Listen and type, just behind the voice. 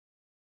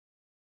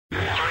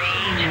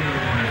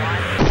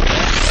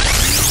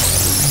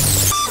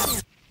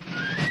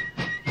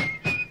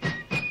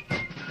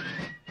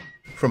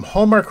From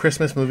Hallmark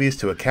Christmas movies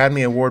to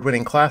Academy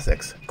Award-winning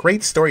classics,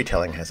 great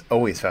storytelling has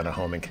always found a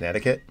home in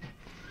Connecticut.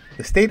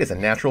 The state is a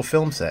natural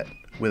film set,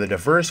 with a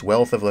diverse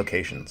wealth of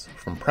locations,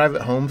 from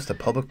private homes to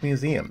public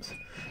museums,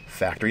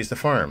 factories to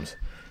farms,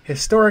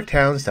 historic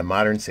towns to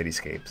modern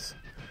cityscapes.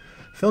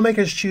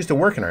 Filmmakers choose to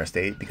work in our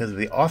state because of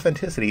the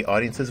authenticity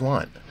audiences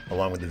want,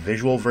 along with the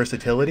visual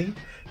versatility,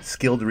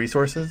 skilled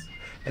resources,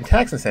 and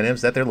tax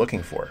incentives that they're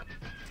looking for.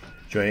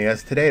 Joining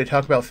us today to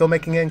talk about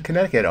filmmaking in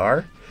Connecticut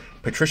are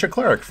Patricia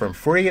Clark from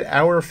 48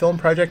 Hour Film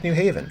Project New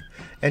Haven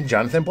and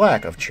Jonathan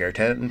Black of Chair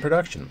Tent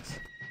Productions.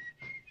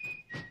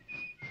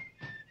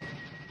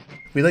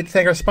 We'd like to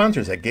thank our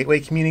sponsors at Gateway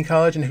Community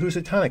College and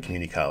Housatonic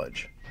Community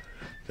College.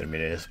 The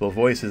Municipal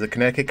Voice is a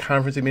Connecticut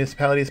Conference of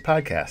Municipalities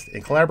podcast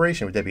in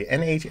collaboration with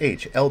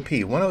WNHH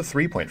LP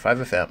 103.5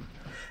 FM.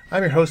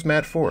 I'm your host,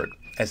 Matt Ford.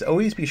 As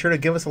always, be sure to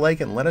give us a like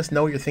and let us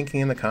know what you're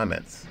thinking in the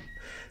comments.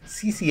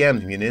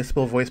 CCM's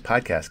Municipal Voice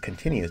podcast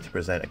continues to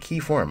present a key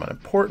forum on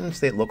important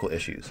state-local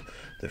issues.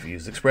 The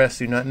views expressed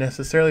do not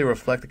necessarily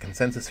reflect the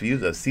consensus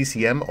views of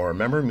CCM or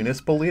member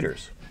municipal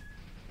leaders.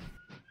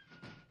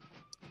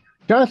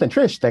 Jonathan,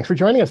 Trish, thanks for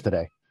joining us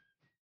today.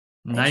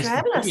 Nice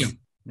to meet you.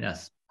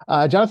 Yes.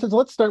 Jonathan, so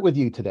let's start with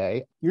you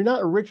today. You're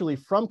not originally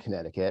from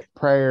Connecticut.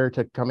 Prior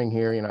to coming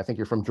here, I think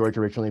you're from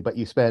Georgia originally, but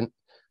you spent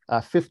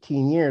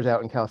 15 years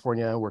out in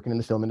California working in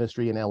the film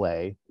industry in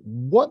LA.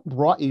 What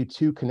brought you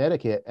to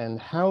Connecticut, and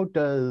how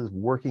does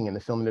working in the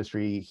film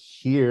industry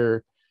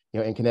here,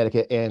 in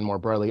Connecticut and more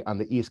broadly on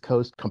the East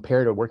Coast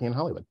compare to working in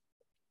Hollywood?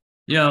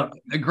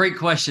 A great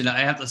question.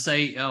 I have to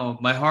say,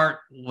 my heart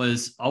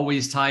was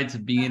always tied to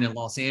being in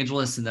Los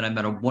Angeles, and then I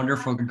met a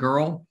wonderful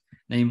girl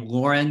named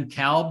Lauren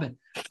Kalb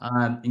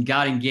and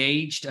got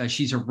engaged.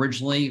 She's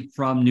originally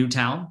from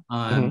Newtown.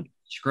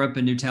 She grew up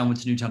in Newtown, went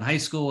to Newtown High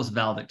School, was a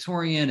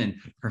valedictorian, and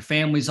her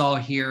family's all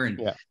here.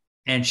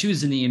 And she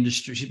was in the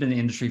industry. She's been in the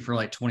industry for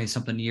like 20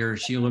 something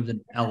years. She lived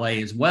in LA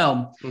as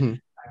well.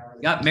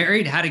 Got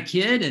married, had a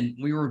kid, and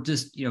we were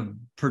just,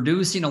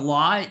 producing a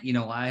lot.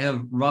 I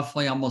have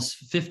roughly almost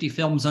 50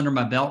 films under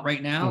my belt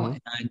right now.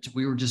 And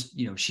we were just,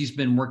 she's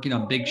been working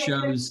on big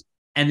shows.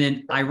 And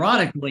then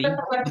ironically,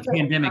 the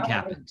pandemic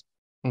happened.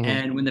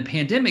 And when the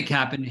pandemic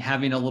happened,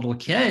 having a little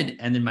kid,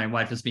 and then my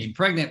wife was being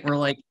pregnant, we're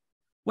like,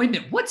 wait a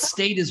minute, what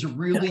state is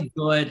really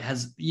good,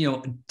 has,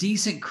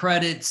 decent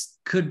credits,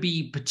 could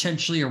be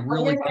potentially a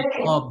really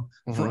good club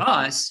for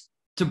us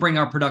to bring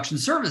our production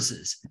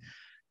services?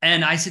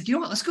 And I said, you know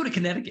what, let's go to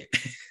Connecticut.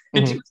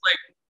 And she was like,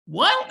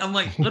 what? I'm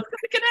like, let's go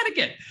to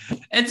Connecticut.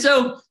 And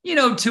so,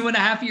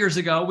 2.5 years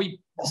ago, we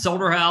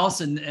sold our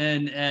house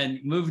and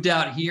moved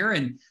out here.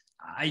 And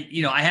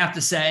I have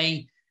to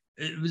say,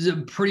 it was a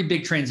pretty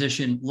big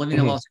transition living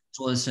in Los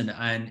Angeles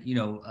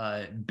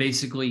and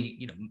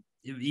basically,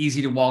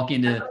 easy to walk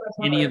into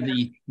any of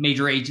the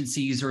major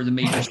agencies or the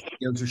major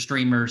studios or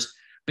streamers.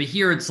 But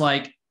here it's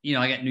like,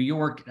 I got New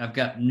York, I've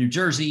got New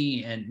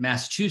Jersey and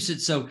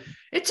Massachusetts. So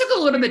it took a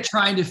little bit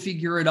trying to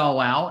figure it all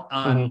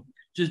out.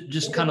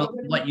 Just kind of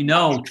let you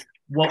know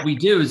what we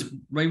do is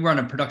we run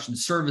a production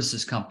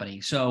services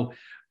company. So,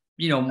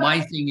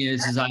 my thing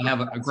is I have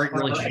a great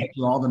relationship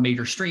with all the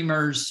major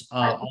streamers,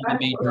 all the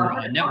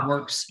major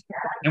networks.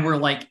 And we're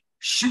like,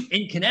 shoot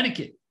in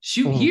Connecticut,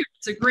 shoot here.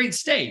 It's a great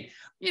state.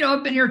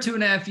 I've been here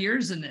 2.5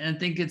 years and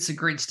think it's a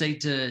great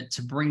state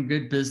to bring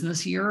good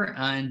business here.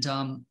 And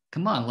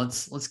come on,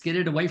 let's get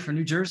it away from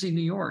New Jersey,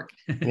 New York.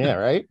 Yeah,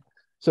 right.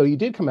 So you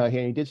did come out here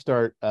and you did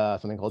start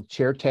something called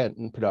Chair Tent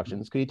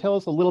Productions. Could you tell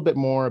us a little bit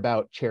more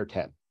about Chair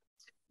Tent?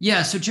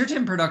 Yeah, so Chair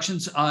Tent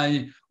Productions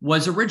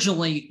was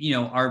originally,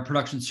 our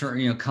production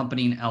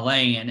company in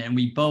LA, and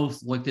we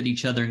both looked at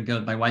each other and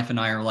go, my wife and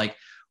I are like,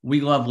 we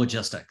love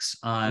logistics.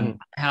 I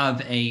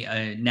have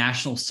a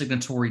national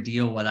signatory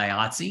deal with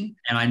IATSE,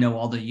 and I know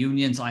all the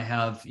unions. I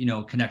have,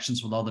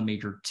 connections with all the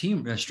major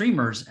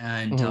streamers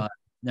and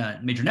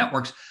major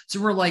networks. So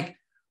we're like,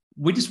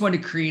 we just want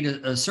to create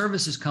a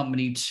services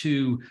company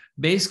to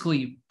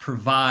basically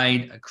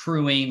provide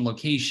crewing,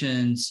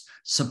 locations,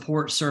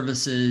 support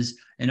services,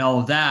 and all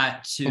of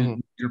that to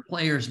your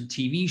players and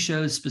TV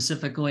shows,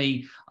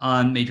 specifically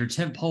on major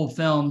tentpole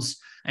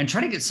films, and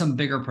try to get some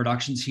bigger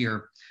productions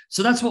here.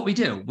 So that's what we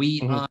do.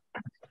 We,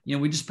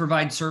 we just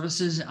provide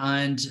services,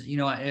 and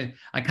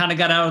I kind of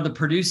got out of the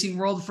producing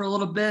world for a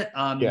little bit.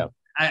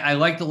 I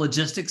like the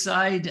logistics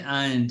side,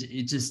 and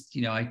it just,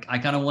 I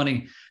kind of want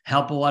to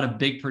help a lot of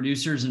big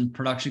producers and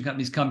production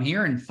companies come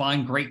here and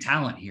find great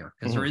talent here,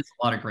 because there is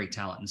a lot of great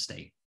talent in the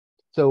state.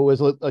 So it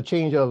was a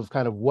change of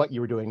kind of what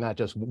you were doing, not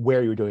just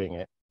where you were doing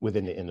it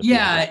within the industry.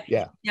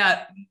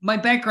 Yeah. My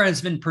background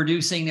has been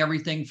producing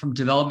everything from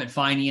development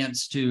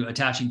finance to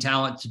attaching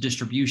talent to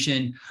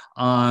distribution,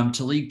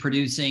 to lead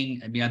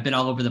producing. I mean, I've been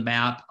all over the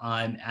map.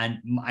 And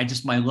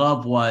my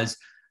love was,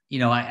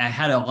 I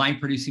had a line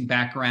producing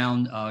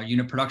background,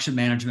 unit production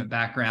management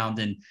background,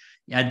 and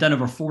I'd done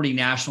over 40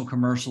 national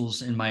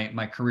commercials in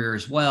my career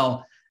as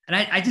well. And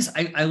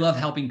I love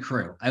helping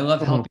crew. I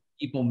love helping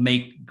people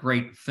make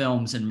great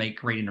films and make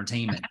great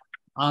entertainment.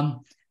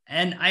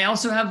 And I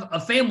also have a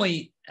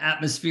family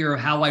atmosphere of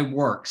how I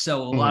work.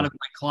 So a lot of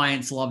my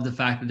clients love the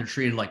fact that they're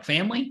treated like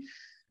family.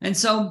 And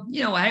so,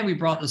 hey, we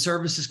brought the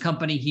services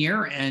company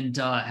here and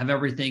have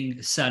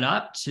everything set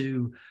up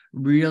to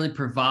really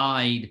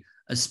provide,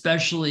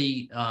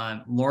 especially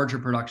larger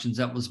productions.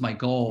 That was my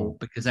goal,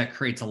 because that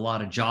creates a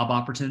lot of job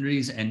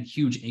opportunities and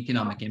huge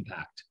economic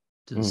impact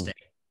to the state.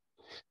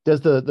 Does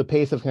the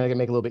pace of Connecticut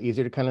make it a little bit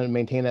easier to kind of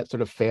maintain that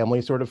sort of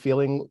family sort of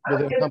feeling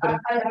within a company?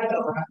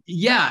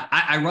 Yeah,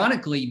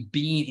 ironically,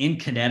 being in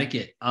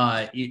Connecticut,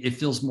 it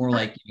feels more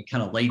like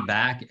kind of laid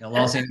back. In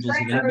Los Angeles,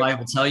 anybody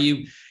will tell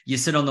you, you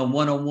sit on the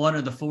 101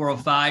 or the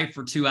 405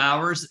 for 2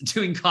 hours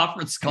doing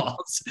conference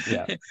calls.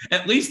 Yeah.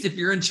 At least if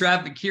you're in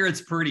traffic here,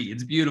 it's pretty,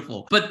 it's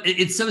beautiful, but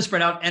it's so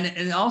spread out.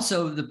 And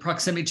also the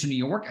proximity to New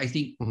York, I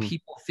think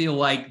people feel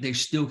like they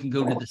still can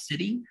go to the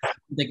city.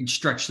 They can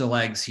stretch their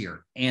legs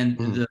here. And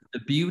the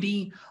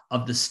beauty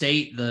of the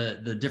state,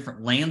 the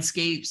different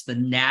landscapes, the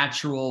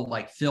natural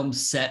like film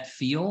set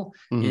feel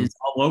is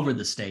all over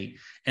the state.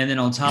 And then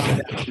on top of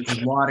that, there's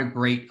a lot of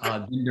great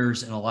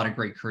vendors and a lot of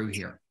great crew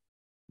here.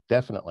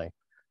 Definitely.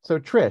 So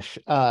Trish,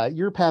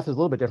 your path is a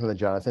little bit different than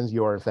Jonathan's.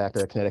 You are in fact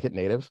a Connecticut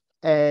native,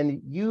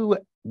 and you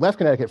left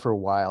Connecticut for a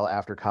while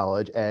after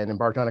college and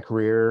embarked on a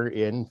career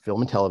in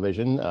film and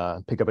television,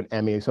 picked up an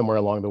Emmy somewhere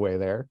along the way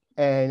there.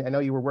 And I know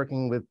you were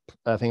working with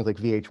things like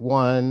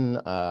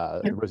VH1,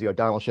 the Rosie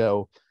O'Donnell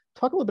Show.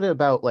 Talk a little bit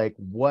about like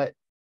what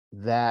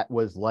that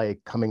was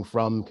like coming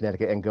from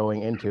Connecticut and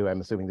going into,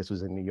 I'm assuming this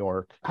was in New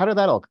York. How did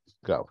that all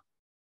go?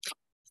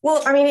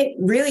 Well, I mean, it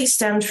really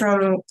stemmed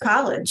from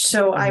college.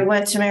 So I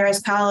went to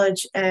Marist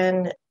College,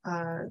 and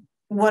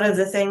one of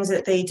the things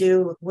that they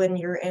do when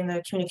you're in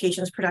the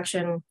communications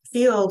production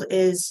field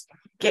is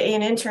get you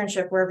an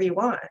internship wherever you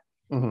want.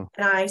 And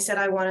I said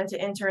I wanted to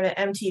intern at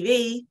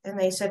MTV, and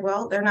they said,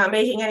 well, they're not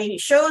making any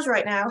shows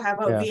right now. How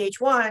about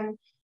VH1?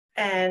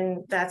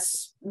 And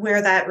that's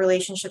where that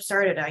relationship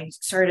started. I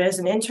started as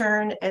an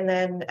intern, and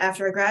then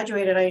after I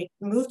graduated, I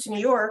moved to New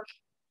York.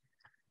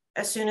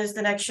 As soon as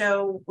the next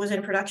show was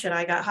in production,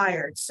 I got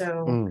hired.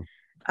 So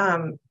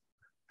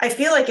I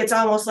feel like it's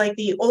almost like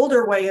the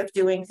older way of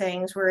doing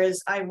things,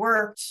 whereas I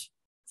worked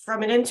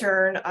from an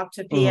intern up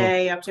to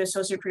PA, up to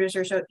associate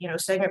producer, so,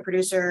 segment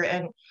producer,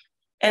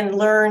 and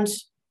learned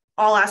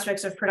all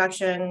aspects of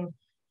production,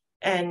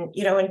 and,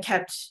 and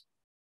kept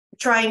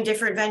trying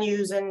different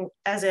venues, and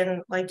as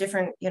in like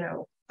different,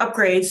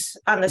 upgrades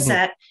on the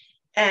set.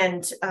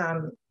 And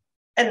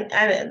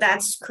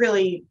that's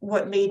really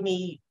what made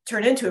me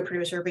turn into a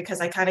producer,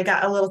 because I kind of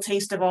got a little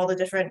taste of all the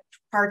different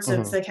parts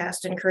of the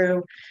cast and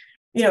crew.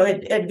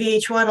 At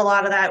VH1, a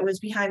lot of that was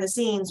behind the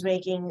scenes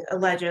making a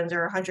Legends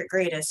or 100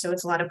 Greatest. So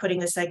it's a lot of putting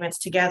the segments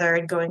together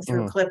and going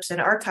through clips and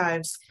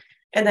archives.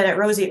 And then at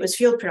Rosie, it was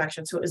field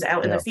production. So it was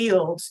out in the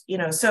field,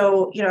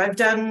 so, I've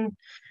done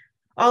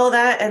all of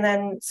that, and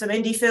then some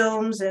indie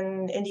films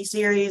and indie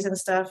series and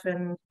stuff.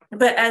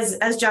 But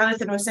as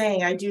Jonathan was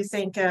saying, I do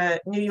think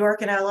New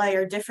York and LA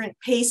are different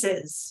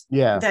paces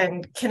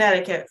than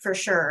Connecticut, for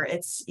sure.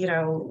 It's,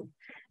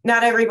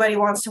 not everybody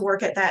wants to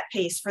work at that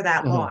pace for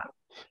that long,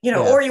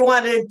 or you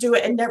want to do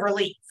it and never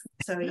leave.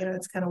 So,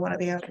 it's kind of one or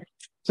the other.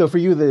 So for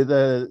you,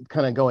 the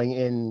kind of going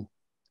in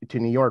to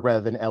New York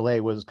rather than LA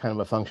was kind of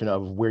a function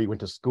of where you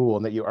went to school,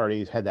 and that you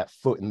already had that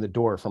foot in the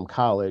door from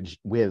college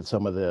with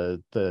some of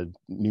the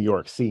New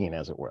York scene,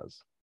 as it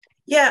was.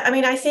 Yeah. I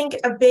mean, I think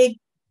a big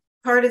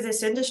part of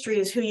this industry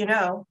is who you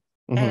know.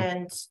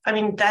 And I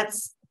mean,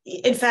 that's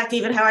in fact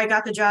even how I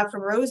got the job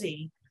from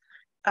Rosie.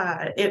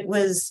 It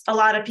was a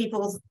lot of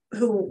people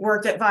who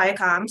worked at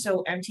Viacom,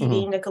 so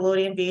MTV,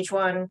 Nickelodeon,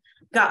 VH1,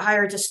 got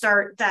hired to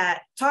start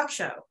that talk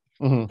show.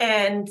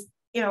 And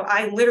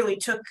I literally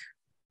took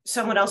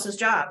someone else's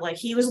job. Like,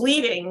 he was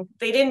leaving,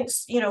 they didn't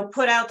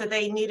put out that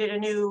they needed a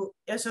new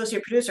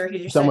associate producer. He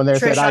just someone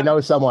said, I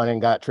know someone,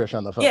 and got Trish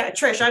on the phone. Yeah,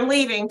 Trish, I'm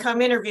leaving,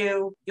 come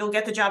interview, you'll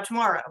get the job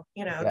tomorrow.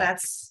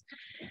 That's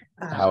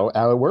how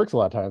it works a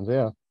lot of times.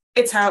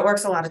 It's how it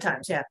works a lot of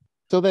times.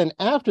 So then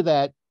after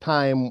that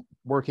time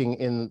working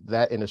in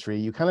that industry,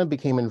 you kind of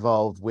became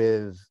involved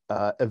with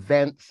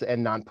events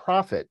and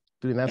nonprofit,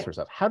 doing that sort of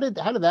stuff. How did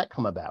that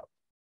come about?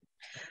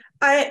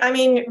 I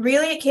mean,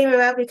 really, it came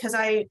about because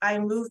I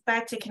moved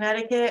back to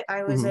Connecticut.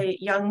 I was a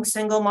young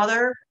single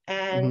mother,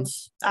 and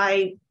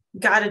I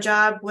got a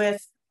job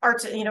with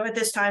arts. At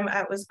this time,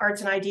 it was Arts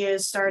and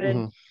Ideas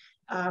started,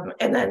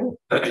 and then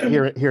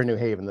here in New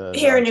Haven,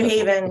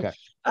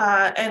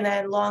 and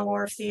then Long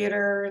Wharf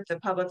Theater, the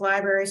public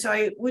library. So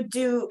I would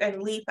do,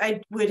 and LEAP, I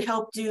would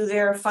help do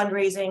their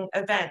fundraising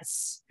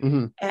events,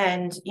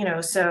 and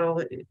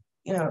so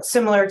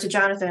similar to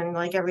Jonathan,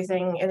 like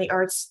everything in the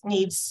arts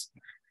needs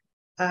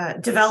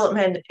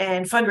development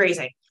and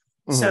fundraising.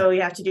 So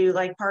you have to do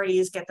like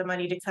parties, get the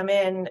money to come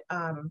in.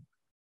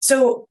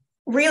 So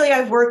really,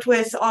 I've worked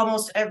with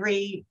almost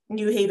every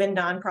New Haven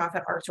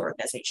nonprofit arts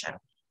organization.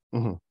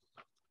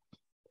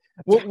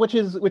 Well, which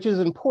is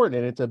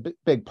important, and it's a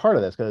big part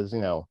of this, because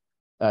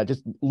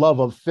just love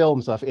of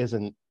film stuff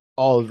isn't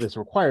all of this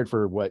required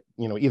for what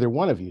either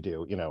one of you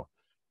do.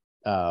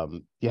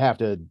 You have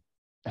to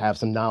have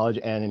some knowledge,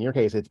 and in your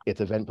case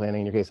it's event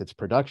planning, in your case it's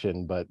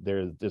production, but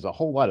there's a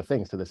whole lot of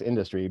things to this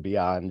industry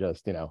beyond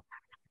just, you know,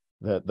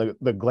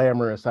 the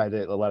glamorous side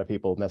that a lot of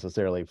people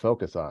necessarily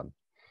focus on.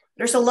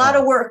 There's a lot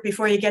of work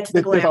before you get to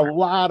the glamour. There's a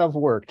lot of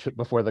work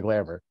before the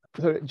glamour.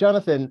 So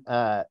Jonathan,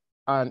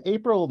 on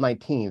April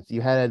 19th,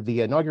 you had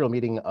the inaugural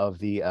meeting of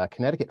the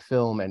Connecticut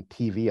Film and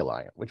TV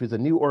Alliance, which is a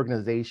new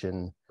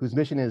organization whose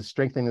mission is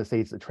strengthening the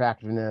state's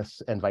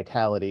attractiveness and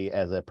vitality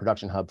as a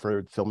production hub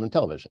for film and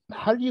television.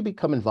 How did you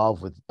become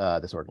involved with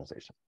this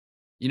organization?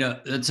 You know,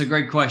 that's a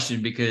great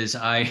question, because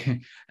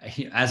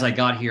as I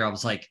got here, I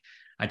was like,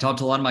 I talked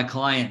to a lot of my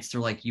clients. They're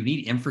like, you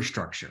need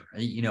infrastructure.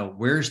 You know,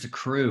 where's the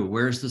crew?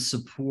 Where's the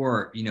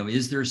support? You know,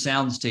 is there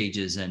sound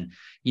stages? And,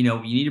 you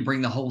know, you need to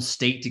bring the whole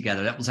state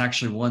together. That was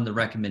actually one of the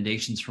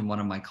recommendations from one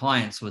of my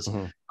clients was,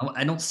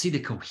 I don't see the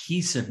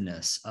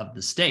cohesiveness of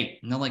the state.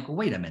 And I'm like, well,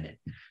 wait a minute.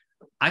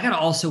 I got to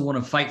also want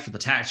to fight for the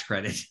tax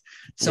credit.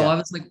 So I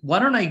was like, why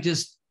don't I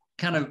just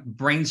kind of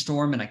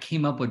brainstorm? And I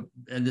came up with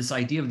this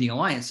idea of the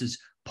alliance is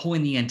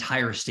pulling the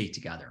entire state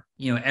together,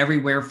 you know,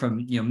 everywhere from,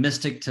 you know,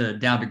 Mystic to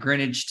down to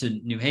Greenwich to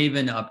New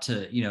Haven up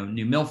to, you know,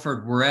 New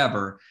Milford,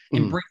 wherever,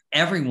 and bring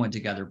everyone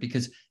together,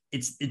 because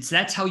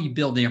that's how you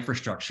build the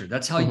infrastructure.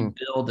 That's how you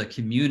build a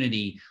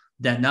community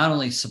that not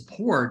only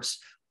supports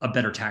a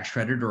better tax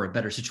credit or a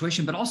better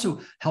situation, but also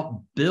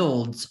help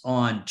builds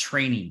on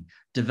training,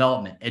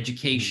 development,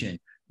 education,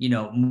 you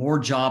know, more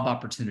job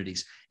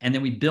opportunities. And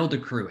then we build a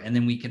crew, and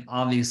then we can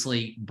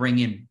obviously bring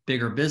in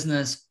bigger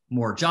business,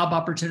 more job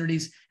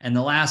opportunities. And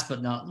the last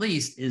but not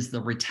least is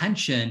the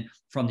retention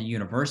from the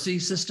university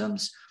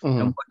systems. And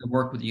want to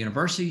work with the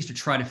universities to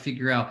try to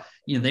figure out,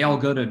 you know, they all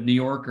go to New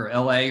York or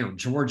LA or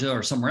Georgia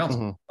or somewhere else.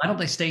 Why don't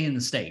they stay in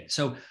the state?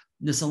 So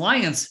this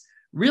alliance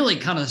really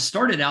kind of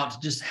started out to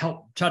just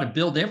help try to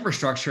build the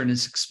infrastructure, and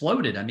it's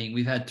exploded. I mean,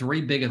 we've had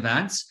 3 big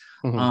events,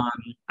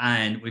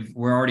 and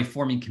we're already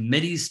forming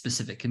committees,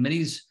 specific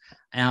committees.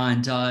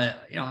 And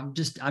you know,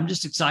 I'm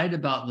just excited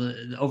about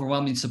the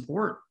overwhelming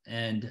support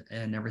and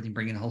everything,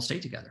 bringing the whole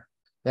state together.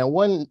 Now,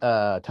 one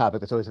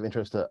topic that's always of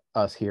interest to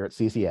us here at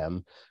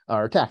CCM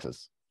are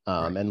taxes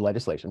and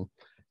legislation.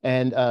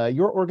 And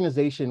your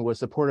organization was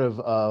supportive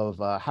of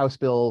House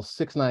Bill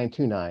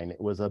 6929.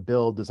 It was a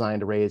bill designed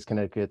to raise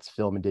Connecticut's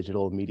film and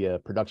digital media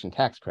production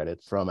tax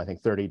credits from, I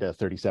think, 30 to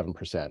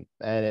 37%.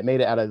 And it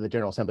made it out of the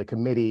General Assembly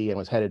committee and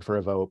was headed for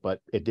a vote, but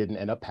it didn't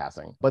end up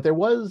passing. But there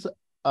was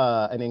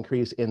an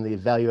increase in the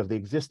value of the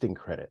existing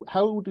credit.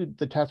 How did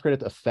the tax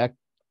credits affect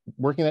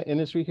working in that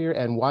industry here?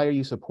 And why are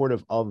you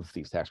supportive of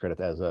these tax credits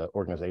as an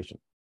organization?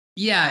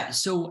 Yeah.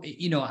 So,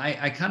 you know,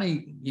 I kind of,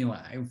 you know,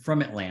 I'm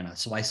from Atlanta.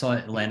 So I saw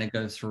Atlanta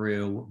go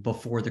through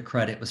before the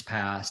credit was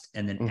passed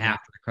and then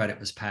after the credit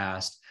was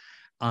passed.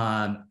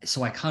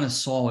 So I kind of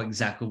saw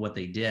exactly what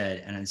they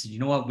did. And I said, you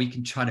know what, we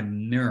can try to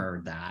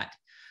mirror that.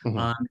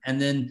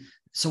 And then,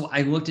 so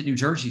I looked at New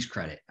Jersey's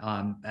credit.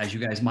 As you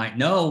guys might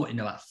know,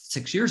 about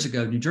 6 years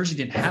ago, New Jersey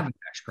didn't have a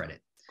tax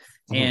credit.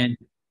 And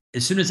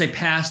as soon as they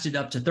passed it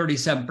up to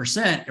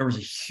 37%, there was a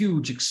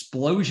huge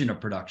explosion of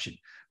production,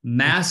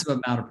 massive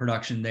amount of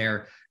production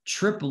there,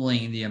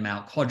 tripling the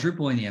amount,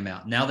 quadrupling the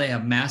amount. Now they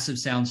have massive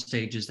sound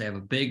stages. They have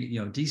a big,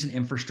 you know, decent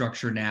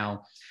infrastructure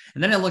now.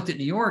 And then I looked at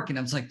New York and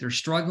I was like, they're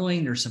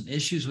struggling. There's some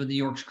issues with New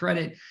York's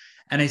credit.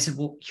 And I said,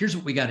 well, here's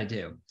what we got to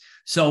do.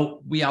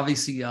 So we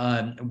obviously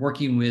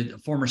working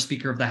with former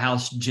Speaker of the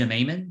House, Jim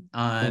Amon,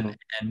 and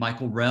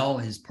Michael Rell,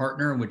 his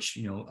partner, which,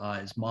 you know,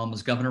 his mom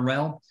was Governor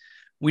Rell.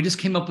 We just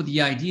came up with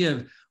the idea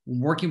of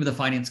working with the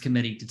finance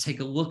committee to take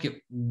a look at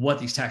what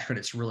these tax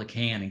credits really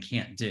can and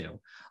can't do.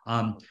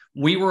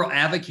 We were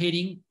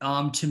advocating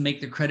to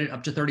make the credit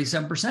up to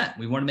 37%.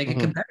 We want to make it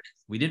competitive.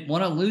 We didn't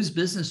want to lose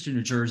business to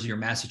New Jersey or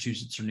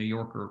Massachusetts or New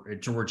York or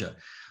Georgia.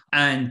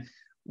 And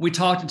we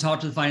talked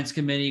to the finance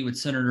committee with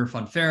Senator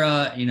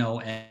Fonfara, you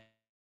know,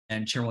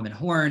 and Chairwoman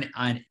Horn,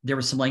 and there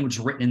was some language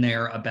written in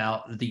there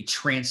about the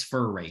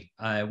transfer rate,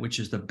 which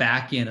is the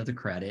back end of the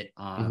credit.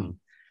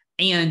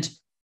 And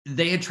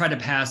they had tried to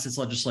pass this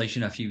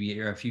legislation a few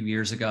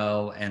years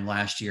ago and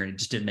last year, and it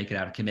just didn't make it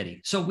out of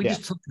committee. So we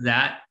just took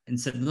that and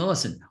said, no,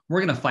 listen,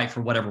 we're going to fight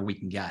for whatever we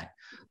can get.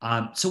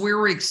 So we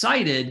were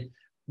excited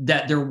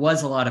that there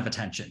was a lot of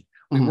attention.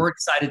 We were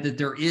excited that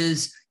there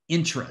is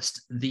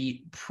interest.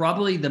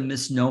 Probably the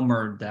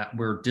misnomer that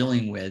we're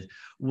dealing with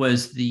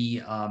was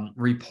the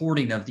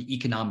reporting of the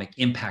economic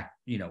impact.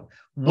 You know,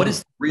 what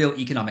is the real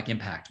economic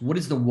impact? What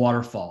is the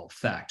waterfall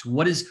effect?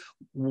 When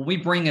we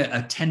bring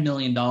a $10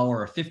 million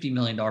or $50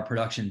 million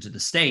production to the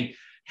state,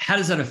 how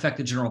does that affect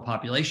the general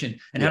population?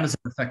 And how does it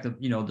affect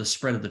the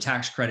spread of the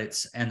tax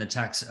credits and the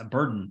tax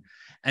burden?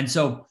 And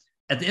so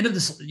at the end of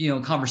this,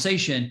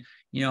 conversation,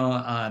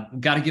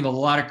 got to give a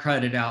lot of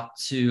credit out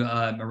to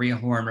Maria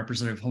Horn,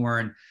 Representative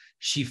Horn.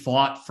 She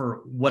fought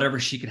for whatever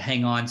she could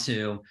hang on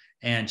to.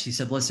 And she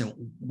said,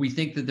 listen, we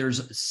think that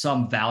there's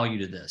some value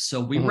to this. So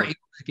we were able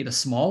to get a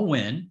small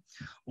win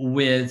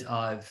with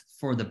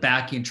for the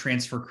back end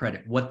transfer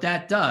credit. What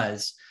that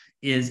does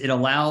is it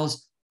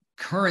allows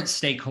current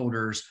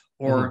stakeholders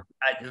or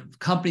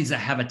companies that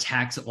have a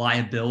tax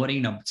liability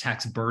and a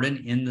tax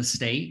burden in the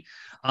state,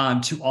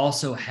 to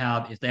also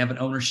have, if they have an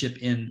ownership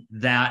in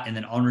that and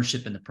then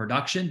ownership in the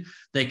production,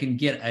 they can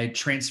get a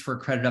transfer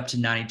credit up to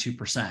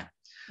 92%.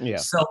 Yeah.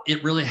 So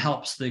it really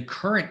helps the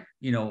current,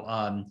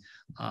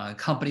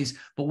 companies.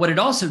 But what it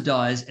also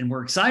does, and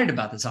we're excited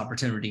about this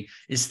opportunity,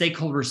 is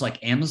stakeholders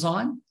like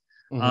Amazon,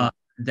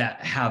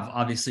 that have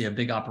obviously a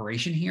big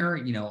operation here,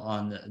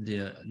 on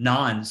the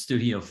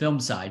non-studio film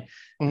side,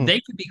 they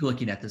could be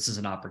looking at this as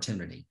an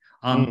opportunity.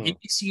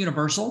 NBC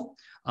Universal,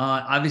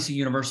 obviously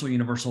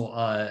Universal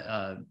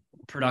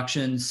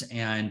Productions,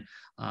 and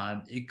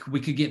we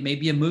could get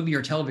maybe a movie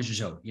or television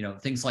show,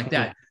 things like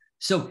that.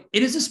 So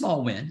it is a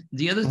small win.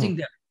 The other thing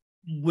that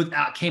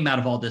came out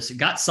of all this, it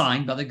got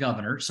signed by the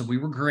governor, so we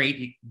were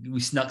great.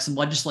 We snuck some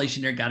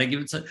legislation there. Got to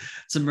give it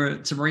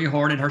to Maria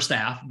Horn and her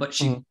staff, but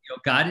she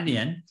got it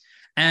in.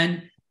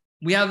 And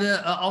we have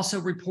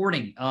also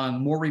reporting,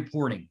 more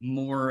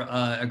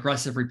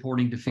aggressive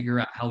reporting to figure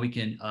out how we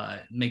can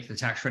make the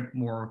tax credit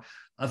more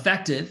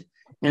effective.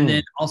 And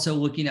then also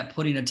looking at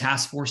putting a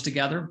task force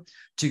together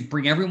to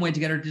bring everyone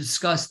together to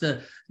discuss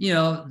the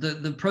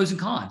pros and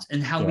cons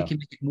and how we can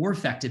make it more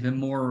effective and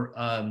more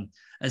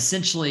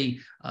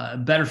essentially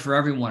better for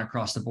everyone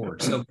across the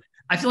board. So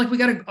I feel like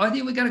I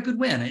think we got a good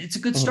win. It's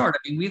a good start.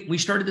 I mean, we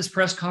started this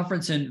press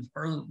conference in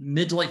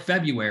mid to late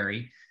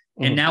February.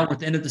 And now we're at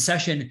the end of the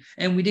session,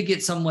 and we did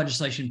get some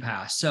legislation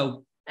passed.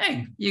 So,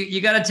 hey, you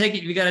got to take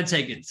it. You got to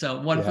take it.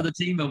 So one for the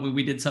team, and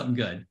we did something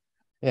good.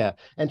 Yeah.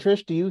 And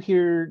Trish,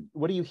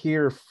 what do you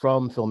hear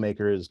from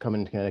filmmakers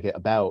coming to Connecticut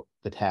about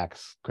the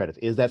tax credits?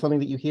 Is that something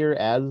that you hear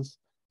as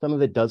something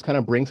that does kind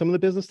of bring some of the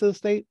business to the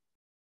state?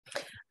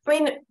 I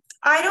mean,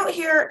 I don't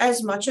hear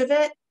as much of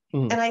it.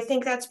 And I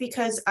think that's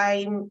because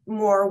I'm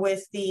more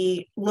with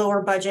the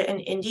lower budget and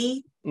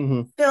indie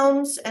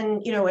films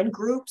and, and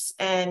groups.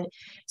 And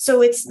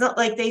so it's not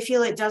like they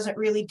feel it doesn't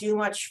really do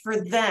much for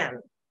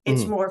them.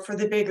 It's more for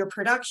the bigger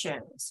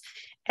productions.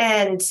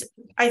 And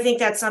I think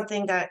that's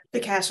something that the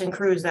cast and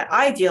crews that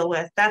I deal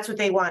with, that's what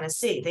they want to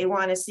see. They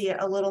want to see it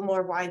a little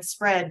more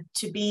widespread,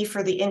 to be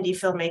for the indie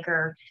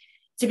filmmaker,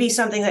 to be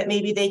something that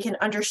maybe they can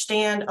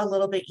understand a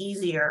little bit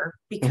easier,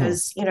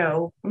 because,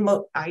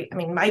 I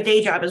mean, my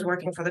day job is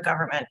working for the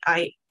government.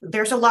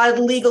 There's a lot of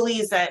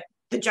legalese that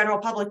the general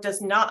public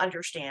does not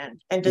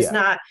understand and does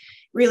not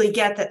really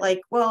get that, like,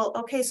 well,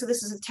 okay, so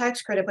this is a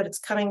tax credit, but it's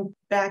coming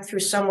back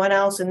through someone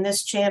else in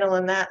this channel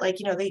and that,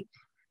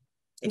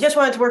 they just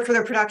want it to work for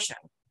their production.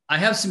 I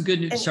have some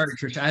good news. Sorry,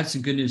 Trish. I have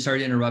some good news. Sorry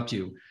to interrupt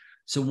you.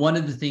 So one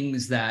of the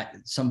things that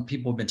some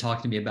people have been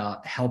talking to me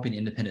about helping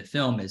independent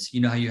film is,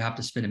 how you have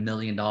to spend $1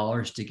 million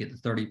to get the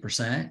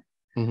 30%.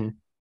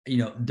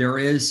 There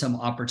is some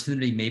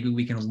opportunity. Maybe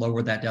we can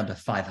lower that down to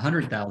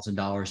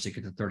 $500,000 to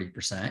get the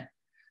 30%.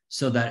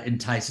 So that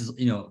entices,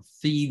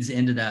 feeds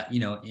into that,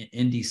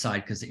 indie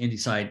side, because the indie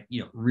side,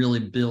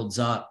 really builds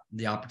up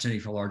the opportunity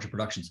for larger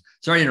productions.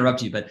 Sorry to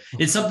interrupt you, but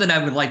it's something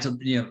I would like to,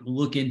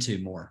 look into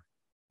more.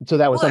 So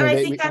that was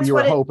something that you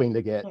were hoping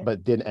to get,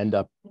 but didn't end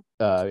up.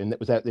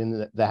 Was that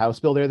in the House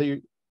bill there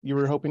that you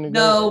were hoping to get?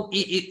 No,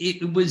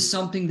 it was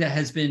something that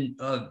has been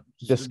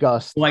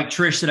discussed. Like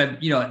Trish, that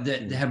I've,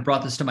 that have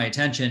brought this to my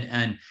attention,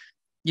 and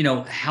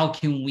how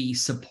can we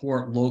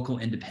support local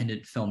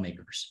independent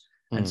filmmakers?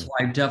 And so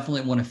I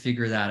definitely want to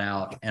figure that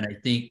out. And I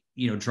think,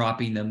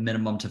 dropping the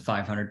minimum to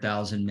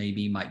 500,000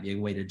 maybe might be a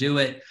way to do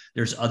it.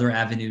 There's other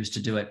avenues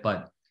to do it,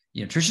 but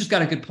Trisha's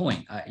got a good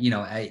point.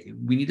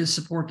 We need to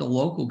support the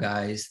local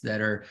guys that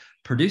are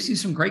producing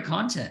some great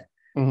content,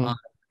 at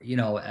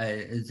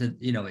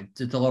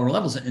the lower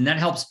levels. And that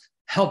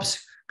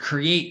helps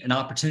create an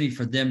opportunity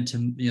for them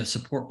to,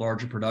 support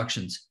larger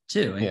productions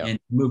too, and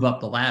move up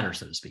the ladder,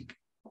 so to speak.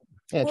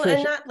 Yeah, well,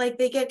 and not like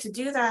they get to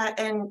do that.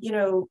 And,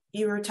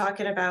 you were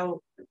talking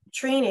about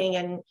training,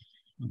 and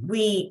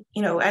we,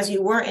 as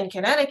you weren't in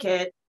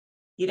Connecticut,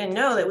 you didn't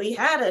know that we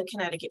had a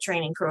Connecticut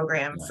training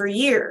program for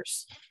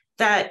years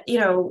that,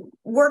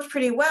 worked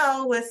pretty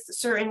well with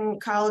certain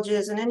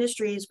colleges and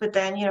industries. But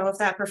then, if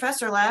that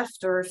professor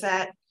left, or if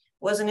that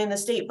wasn't in the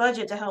state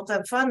budget to help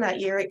them fund that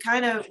year, it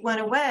kind of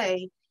went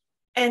away.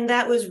 And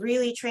that was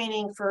really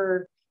training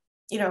for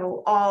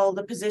all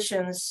the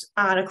positions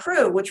on a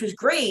crew, which was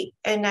great.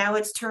 And now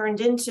it's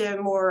turned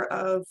into more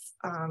of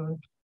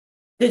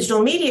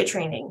digital media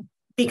training,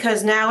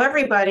 because now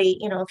everybody,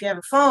 if you have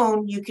a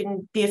phone, you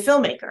can be a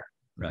filmmaker.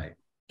 Right.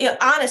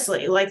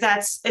 Honestly,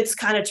 it's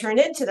kind of turned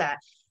into that.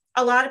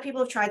 A lot of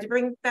people have tried to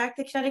bring back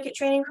the Connecticut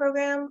training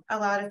program. A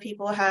lot of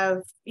people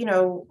have,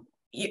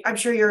 I'm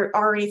sure you're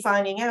already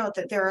finding out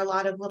that there are a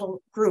lot of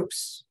little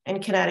groups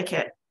in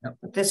Connecticut,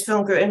 this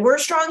film group, and we're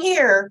strong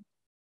here,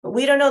 but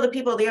we don't know the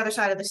people on the other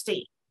side of the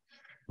state.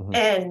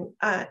 And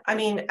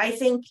I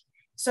think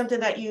something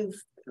that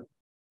you've,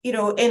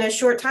 in a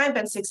short time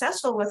been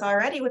successful with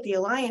already with the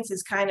Alliance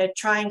is kind of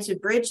trying to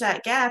bridge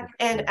that gap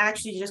and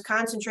actually just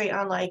concentrate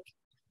on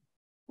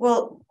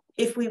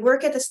if we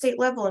work at the state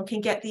level and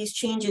can get these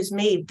changes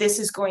made, this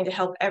is going to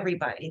help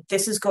everybody.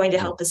 This is going to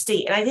help the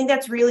state. And I think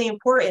that's really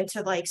important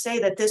to say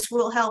that this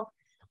will help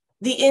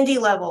the indie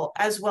level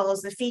as well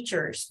as the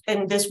features.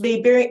 And this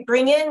may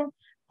bring in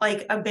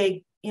like a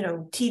big,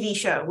 TV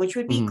show, which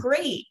would be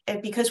great.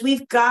 And because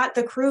we've got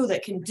the crew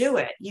that can do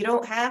it, you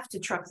don't have to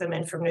truck them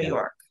in from New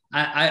York.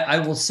 I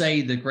will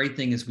say the great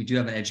thing is we do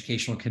have an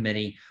educational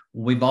committee.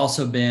 We've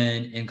also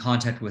been in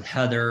contact with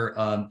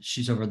Heather.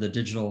 She's over the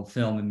digital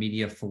film and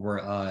media for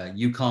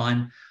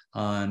UConn.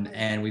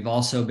 And we've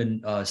also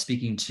been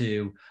speaking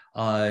to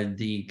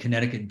the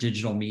Connecticut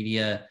Digital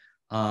Media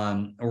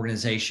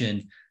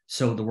organization.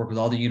 So to work with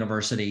all the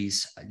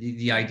universities,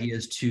 the idea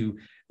is to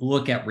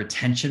look at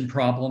retention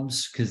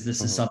problems, because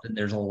this is something,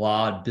 there's a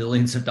lot of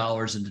billions of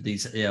dollars into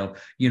these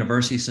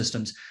university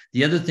systems.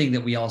 The other thing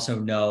that we also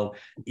know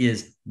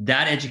is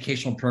that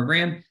educational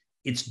program,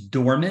 it's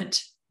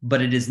dormant, but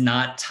it is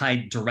not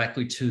tied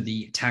directly to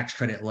the tax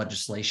credit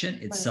legislation.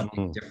 It's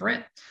something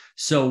different.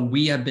 So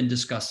we have been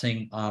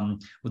discussing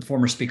with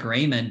former Speaker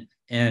Amon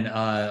and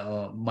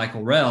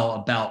Michael Rell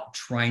about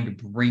trying to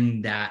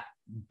bring that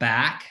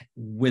back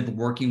with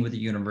working with the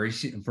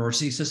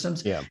university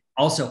systems.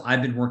 Also,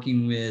 I've been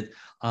working with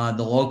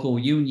the local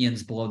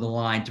unions below the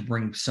line to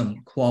bring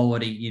some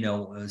quality,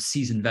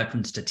 seasoned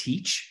veterans to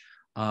teach,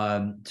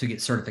 to get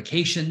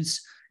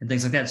certifications and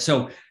things like that.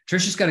 So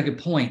Trisha's got a good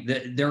point.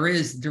 That there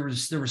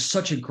was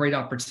such a great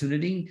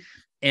opportunity,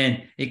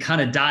 and it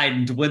kind of died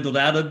and dwindled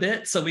out a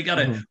bit. So we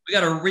gotta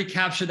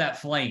recapture that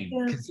flame,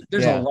 because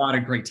there's a lot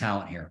of great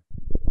talent here.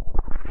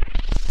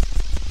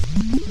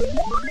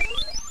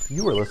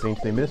 You are listening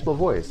to the Municipal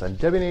Voice on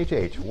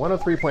WNHH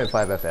 103.5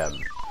 FM.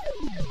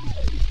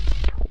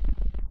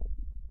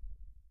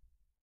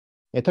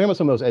 Talking about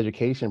some of those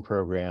education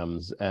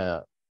programs,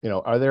 are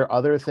there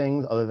other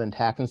things other than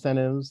tax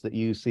incentives that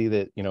you see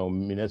that,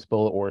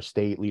 municipal or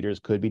state leaders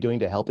could be doing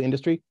to help the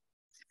industry?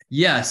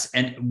 Yes.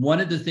 And one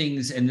of the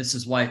things, and this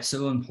is why it's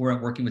so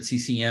important working with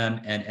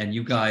CCM and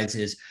you guys,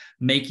 is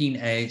making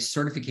a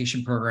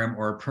certification program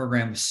or a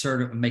program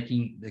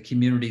making the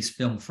communities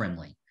film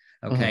friendly.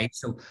 Okay.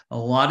 So a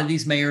lot of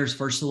these mayors,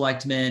 first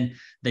selectmen,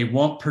 they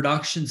want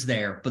productions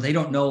there, but they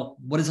don't know,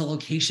 what is a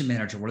location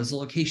manager? What is a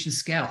location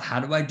scout? How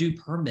do I do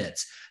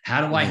permits?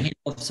 How do I handle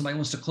if somebody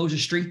wants to close a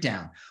street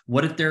down?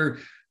 What if they're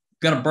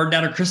going to burn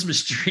down a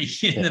Christmas tree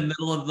in the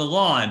middle of the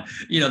lawn?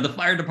 The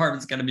fire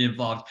department's going to be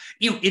involved.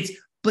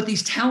 But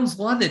these towns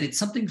love it. It's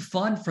something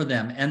fun for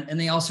them. And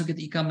they also get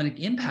the economic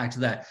impact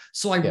of that.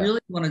 So I really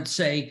want to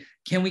say,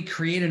 can we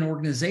create an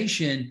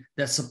organization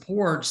that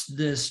supports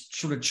this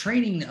sort of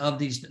training of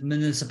these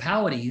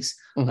municipalities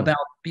about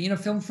being a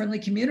film-friendly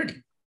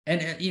community?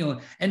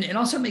 And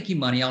also making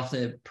money off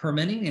the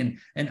permitting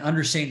and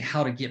understanding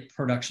how to get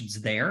productions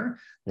there.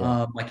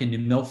 Like in New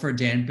Milford,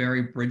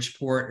 Danbury,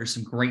 Bridgeport, there's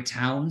some great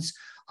towns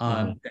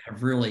that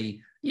have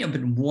really,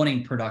 been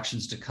wanting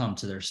productions to come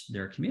to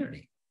their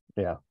community.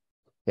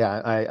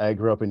 Yeah, I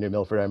grew up in New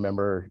Milford. I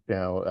remember,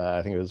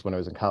 I think it was when I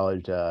was in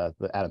college,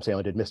 Adam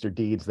Sandler did Mr.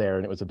 Deeds there,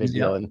 and it was a big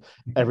deal, and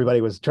everybody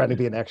was trying to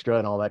be an extra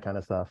and all that kind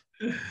of stuff.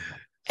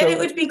 And it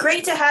would be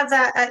great to have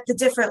that at the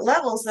different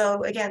levels,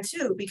 though, again,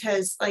 too,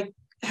 because like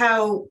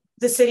how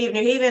the city of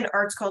New Haven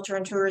Arts, Culture,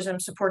 and Tourism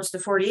supports the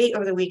 48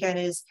 over the weekend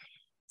is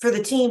for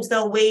the teams,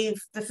 they'll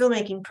waive the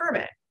filmmaking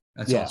permit.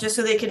 That's awesome. Just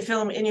so they can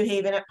film in New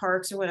Haven at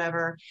parks or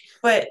whatever.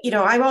 But,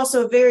 I'm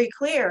also very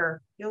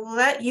clear,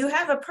 that you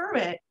have a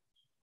permit.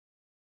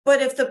 But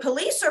if the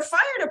police or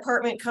fire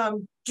department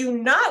come, do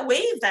not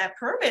waive that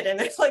permit. And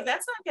it's like,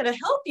 that's not going to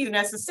help you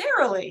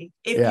necessarily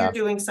if you're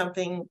doing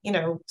something,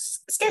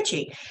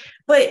 sketchy.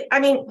 But I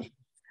mean,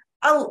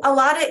 a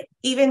lot of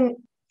even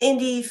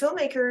indie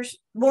filmmakers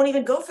won't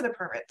even go for the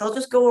permit. They'll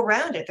just go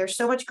around it. There's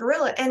so much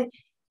guerrilla. And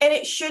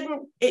it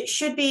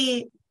should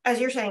be, as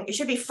you're saying, it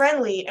should be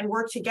friendly and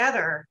work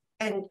together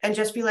and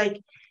just be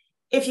like,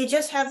 if you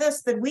just have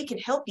this, then we can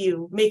help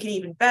you make it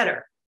even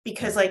better.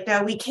 Because like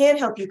now we can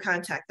help you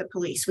contact the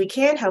police. We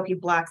can help you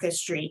block this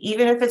street,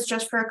 even if it's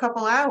just for a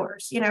couple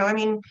hours.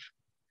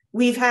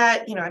 We've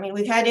had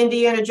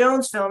Indiana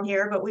Jones film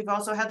here, but we've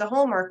also had the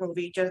Hallmark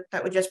movie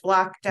that would just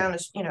block down,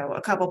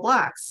 a couple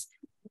blocks,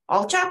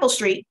 all Chapel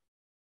Street,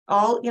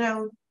 all,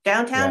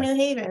 downtown New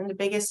Haven, the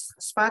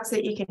biggest spots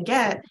that you can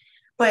get.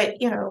 But,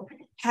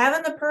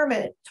 having the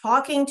permit,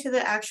 talking to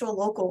the actual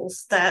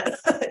locals that,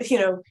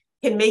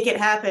 can make it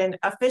happen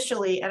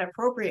officially and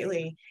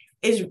appropriately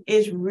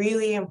is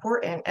really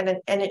important,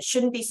 and it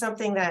shouldn't be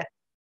something that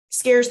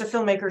scares the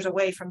filmmakers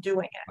away from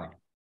doing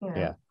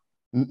it.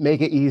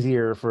 Make it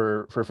easier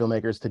for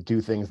filmmakers to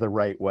do things the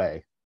right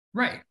way.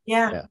 Right.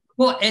 Yeah.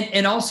 Well,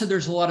 and also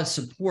there's a lot of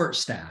support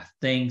staff,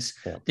 things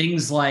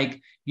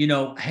like,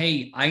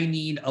 hey, I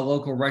need a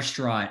local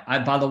restaurant.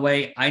 By the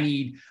way, I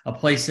need a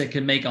place that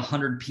can make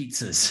 100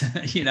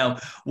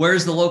 pizzas.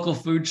 Where's the local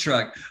food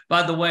truck?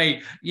 By the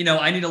way,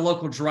 I need a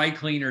local dry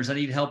cleaners. I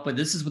need help with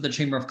this. Is what the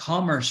Chamber of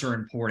Commerce are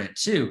important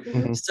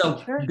too.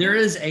 So there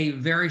is a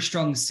very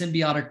strong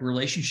symbiotic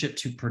relationship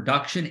to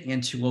production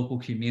and to local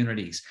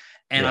communities.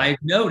 And I've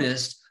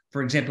noticed,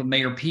 for example,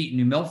 Mayor Pete in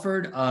New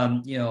Milford,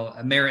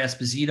 Mayor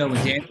Esposito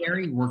in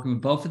Danbury, working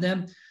with both of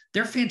them,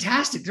 they're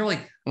fantastic. They're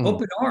like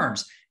open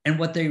arms. And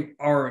what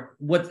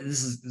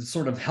this is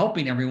sort of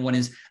helping everyone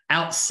is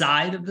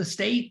outside of the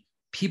state,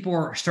 people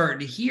are starting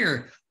to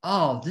hear,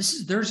 oh,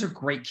 there's a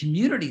great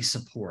community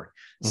support.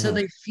 So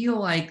they feel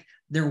like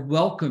they're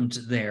welcomed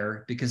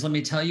there, because let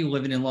me tell you,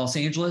 living in Los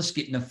Angeles,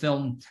 getting a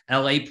film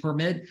LA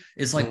permit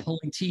is like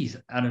pulling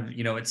teeth out of,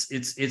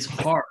 it's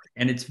hard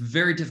and it's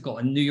very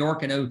difficult. In New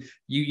York, I know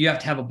you have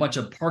to have a bunch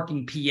of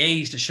parking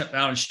PAs to shut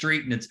down a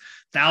street, and it's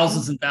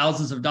thousands and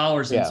thousands of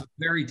dollars. And it's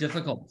very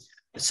difficult.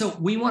 So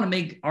we want to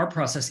make our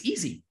process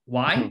easy.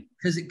 Why?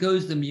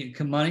 Because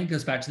the money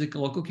goes back to the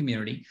local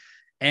community.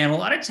 And a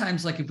lot of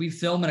times, like if we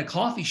film in a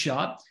coffee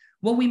shop,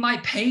 well, we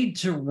might pay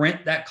to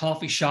rent that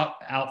coffee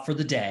shop out for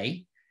the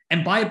day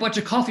and buy a bunch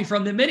of coffee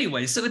from them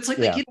anyway. So it's like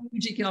they get a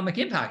huge economic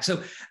impact.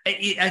 So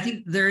I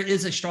think there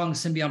is a strong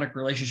symbiotic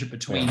relationship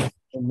between the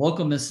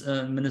local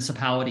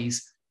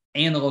municipalities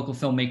and the local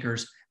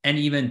filmmakers, and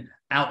even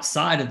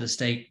outside of the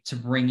state, to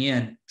bring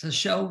in, to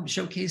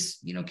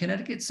showcase,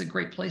 Connecticut's a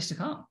great place to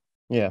come.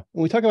 Yeah.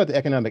 When we talk about the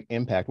economic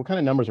impact, what kind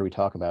of numbers are we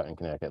talking about in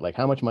Connecticut? Like,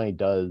 how much money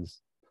does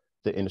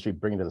the industry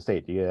bring to the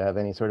state? Do you have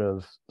any sort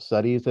of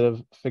studies that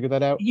have figured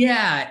that out?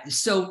 Yeah.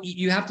 So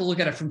you have to look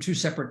at it from two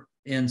separate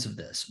ends of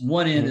this.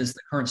 One end is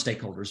the current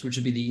stakeholders, which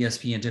would be the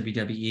ESPN,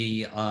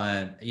 WWE,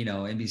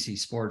 NBC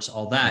Sports,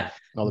 all that.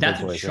 All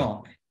that's what's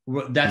shown.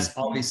 That's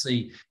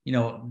obviously,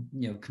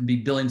 can be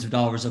billions of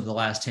dollars over the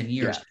last 10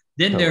 years.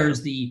 Then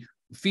there's the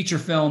feature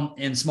film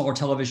and smaller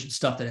television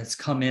stuff that has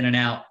come in and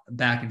out,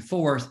 back and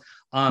forth,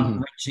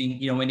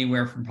 ranging,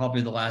 anywhere from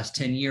probably the last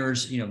 10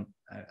 years,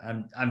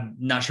 I'm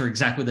not sure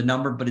exactly the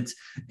number, but it's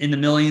in the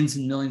millions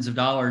and millions of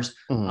dollars.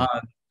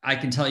 I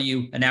can tell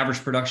you an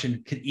average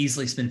production could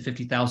easily spend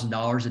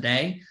 $50,000 a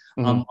day,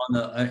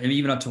 and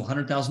even up to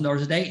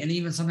 $100,000 a day, and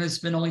even sometimes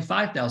spend only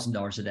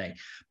 $5,000 a day.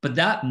 But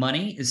that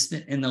money is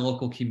spent in the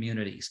local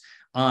communities.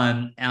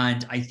 And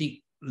I think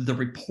the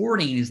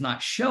reporting is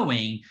not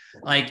showing,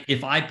 like,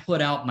 if I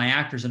put out my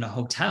actors in a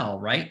hotel,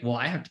 right? Well,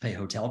 I have to pay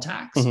hotel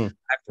tax. I have to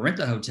rent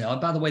the hotel. And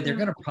by the way, they're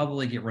going to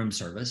probably get room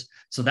service.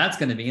 So that's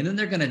going to be, and then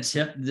they're going to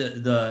tip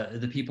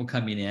the people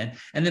coming in.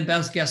 And then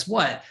guess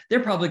what? They're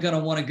probably going to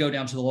want to go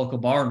down to the local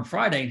bar on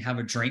Friday and have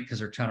a drink because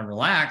they're trying to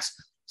relax.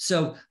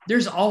 So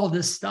there's all of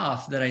this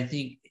stuff that I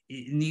think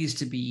it needs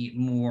to be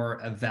more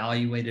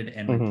evaluated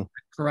and reported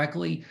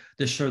correctly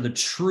to show the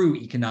true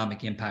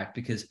economic impact,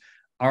 because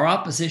our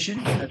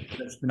opposition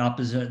that's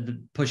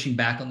been pushing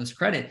back on this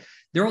credit,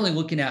 they're only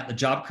looking at the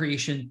job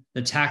creation,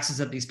 the taxes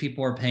that these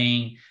people are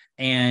paying,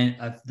 and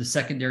the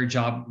secondary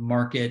job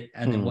market,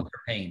 and then what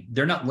they're paying.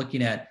 They're not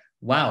looking at,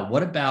 wow,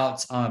 what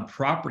about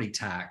property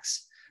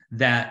tax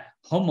that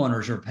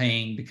homeowners are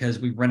paying because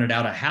we rented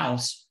out a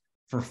house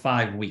for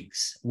 5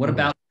 weeks? What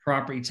about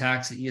property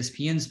tax that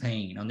ESPN's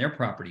paying on their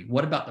property?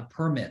 What about the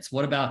permits?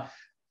 What about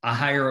I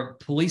hire a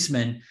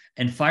policeman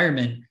and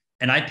firemen,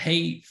 and I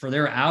pay for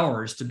their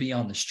hours to be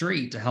on the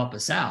street to help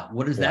us out?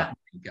 What does that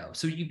go?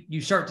 So you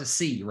start to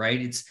see,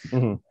 right? It's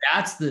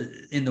that's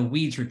the in the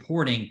weeds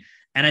reporting.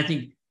 And I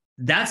think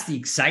that's the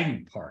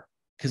exciting part,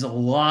 because a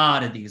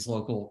lot of these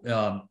local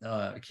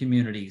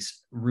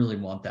communities really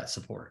want that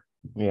support.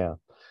 Yeah.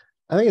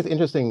 I think it's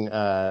interesting,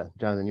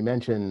 Jonathan, you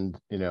mentioned,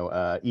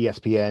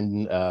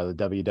 ESPN,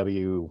 the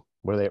WW,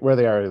 where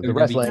they are, the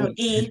wrestling,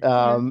 and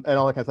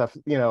all that kind of stuff.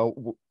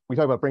 We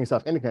talk about bringing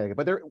stuff into Connecticut,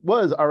 but there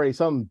was already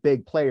some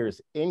big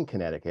players in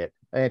Connecticut.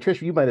 And Trish,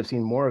 you might have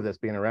seen more of this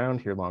being around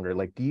here longer.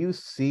 Like, do you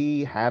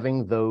see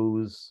having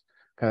those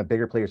kind of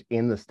bigger players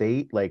in the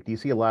state? Like, do you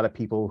see a lot of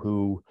people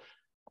who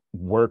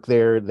work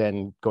there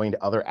then going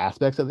to other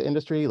aspects of the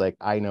industry? Like,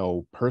 I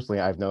know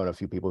personally, I've known a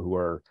few people who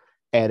are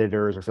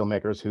editors or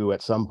filmmakers who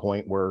at some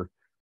point were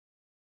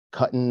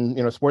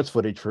cutting, sports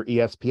footage for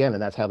ESPN,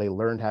 and that's how they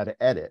learned how to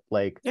edit.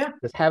 Like,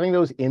 just having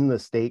those in the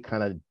state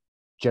kind of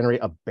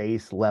generate a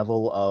base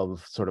level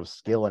of sort of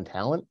skill and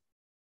talent?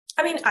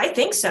 I mean, I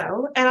think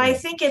so. And I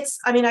think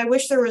I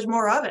wish there was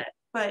more of it.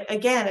 But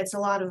again, it's a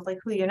lot of like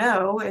who you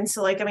know. And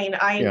so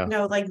I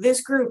know like this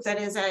group that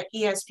is at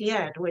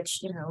ESPN,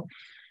 which,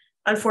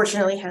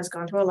 unfortunately has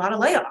gone through a lot of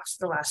layoffs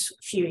the last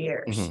few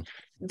years.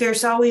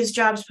 There's always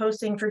jobs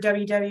posting for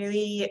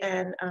WWE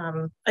and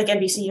like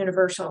NBC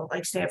Universal,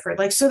 like Stanford.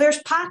 Like, so there's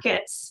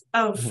pockets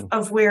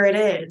of where it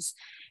is.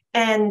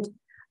 And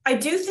I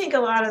do think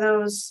a lot of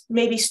those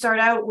maybe start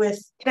out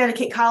with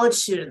Connecticut college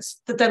students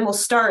that then will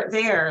start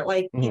there.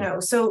 Like,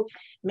 so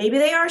maybe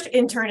they are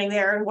interning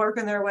there and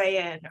working their way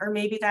in, or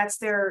maybe that's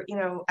their,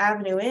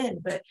 avenue in.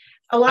 But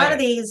a lot of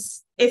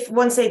these, if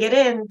once they get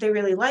in, they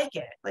really like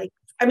it. Like,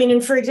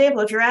 and for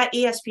example, if you're at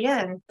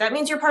ESPN, that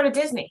means you're part of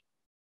Disney.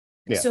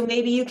 Yeah. So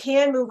maybe you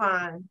can move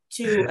on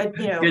to a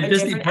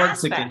Disney different park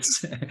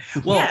aspect.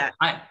 tickets. Well,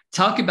 I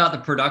talk about the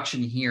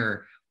production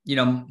here.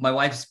 My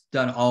wife's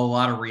done a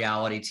lot of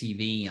reality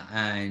TV,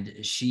 and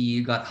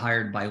she got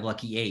hired by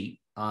Lucky 8,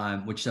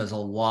 which does a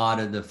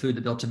lot of the Food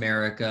That Built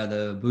America,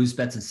 the Booze,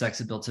 Bets, and Sex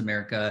That Built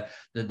America.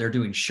 They're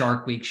doing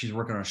Shark Week. She's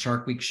working on a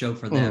Shark Week show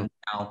for them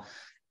now,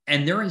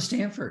 and they're in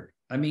Stanford.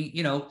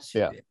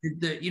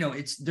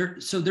 It's there.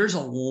 So there's a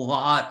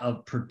lot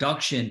of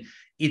production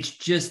it's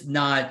just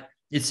not,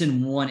 it's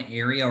in one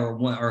area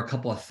or a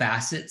couple of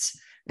facets.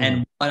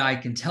 And what I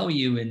can tell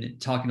you in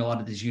talking to a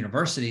lot of these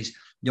universities,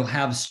 you'll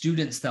have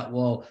students that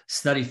will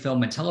study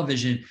film and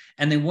television,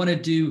 and they want to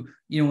do,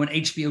 an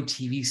HBO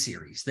TV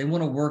series. They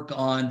want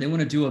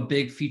to do a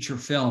big feature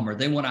film, or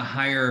they want to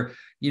hire,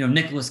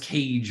 Nicolas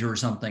Cage or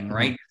something,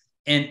 right?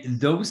 And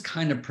those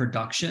kind of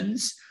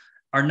productions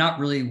are not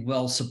really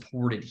well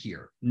supported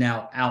here.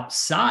 Now,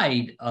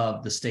 outside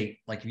of the state,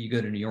 like if you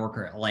go to New York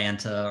or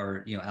Atlanta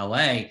or,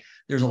 LA,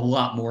 there's a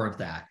lot more of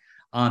that.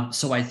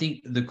 So I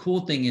think the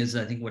cool thing is,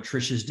 I think what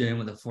Trisha's doing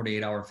with the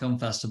 48-hour film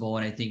festival,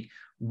 and I think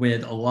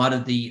with a lot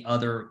of the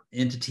other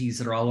entities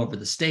that are all over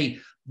the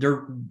state,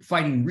 they're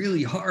fighting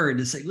really hard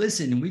to say,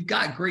 listen, we've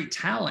got great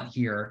talent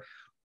here.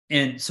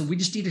 And so we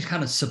just need to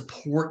kind of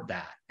support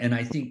that. And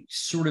I think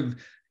sort of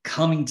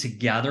coming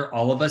together,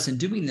 all of us, and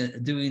doing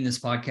this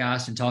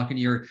podcast and talking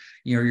to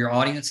your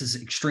audience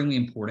is extremely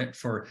important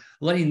for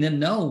letting them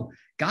know,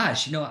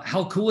 gosh,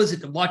 how cool is it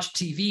to watch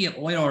TV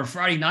on a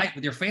Friday night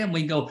with your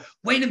family and go,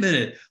 wait a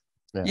minute,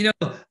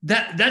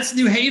 that's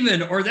New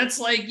Haven, or that's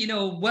like,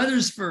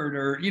 Weathersford,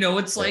 or,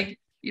 it's like,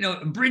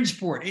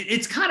 Bridgeport.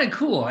 It's kind of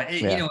cool,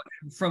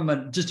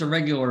 from just a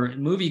regular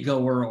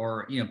moviegoer,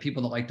 or,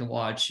 people that like to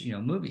watch,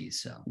 movies.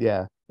 So,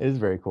 yeah, it is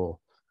very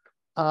cool.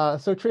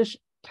 So Trish,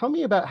 tell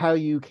me about how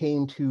you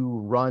came to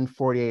run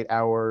 48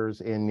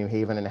 Hours in New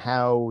Haven, and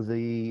how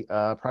the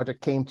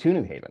project came to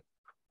New Haven.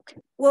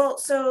 Well,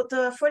 so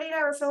the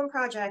 48-hour film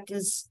project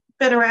has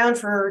been around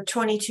for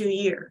 22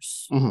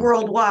 years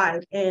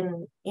worldwide,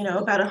 in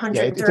about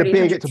 130.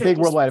 It's a big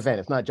worldwide event.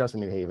 It's not just in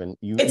New Haven.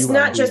 It's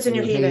not just in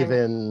New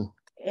Haven.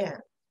 Yeah.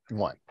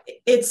 One.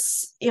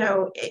 It's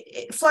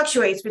it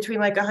fluctuates between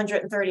like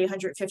 130,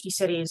 150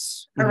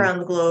 cities around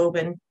the globe,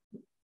 and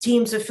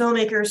teams of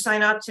filmmakers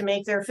sign up to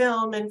make their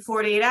film in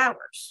 48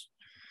 hours.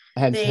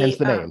 Hence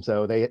the name.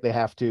 So they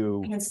have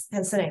to hence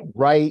the name.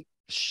 Write,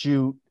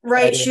 shoot,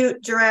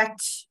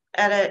 direct,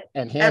 edit,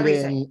 and hand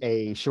everything. in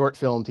a short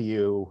film to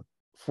you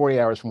 40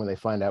 hours from when they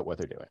find out what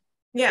they're doing.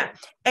 Yeah.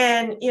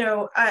 And,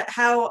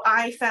 how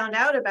I found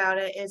out about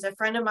it is a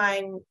friend of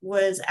mine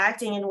was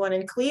acting in one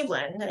in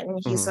Cleveland, and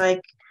he's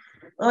like,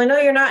 well, I know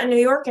you're not in New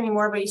York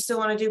anymore, but you still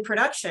want to do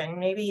production.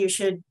 Maybe you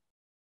should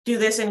do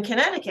this in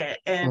Connecticut.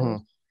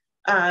 And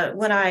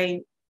when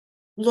I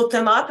looked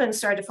them up and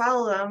started to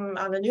follow them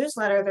on the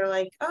newsletter, they're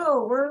like,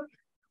 oh, we're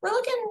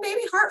looking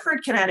maybe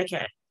Hartford,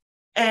 Connecticut.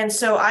 And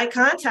so I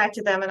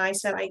contacted them and I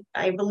said,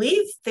 I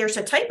believe there's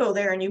a typo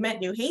there, and you meant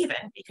New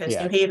Haven, because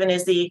New Haven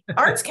is the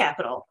arts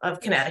capital of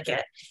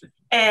Connecticut.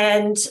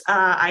 And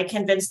I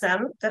convinced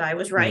them that I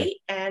was right,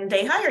 and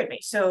they hired me.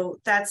 So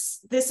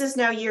this is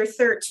now year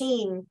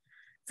 13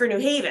 for New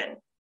Haven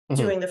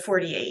doing the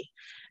 48.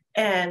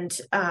 And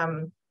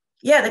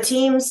the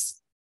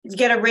teams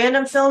get a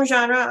random film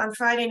genre on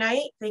Friday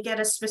night. They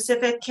get a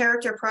specific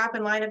character, prop,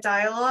 and line of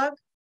dialogue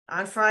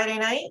on Friday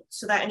night,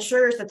 so that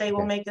ensures that they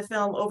will make the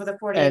film over the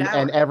 48 hours.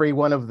 And every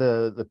one of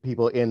the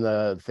people in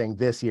the thing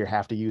this year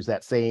have to use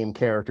that same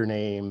character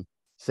name,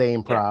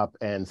 same prop,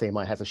 and same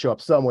line. Has to show up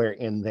somewhere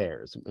in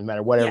theirs. No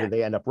matter whatever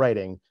they end up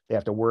writing, they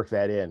have to work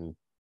that in.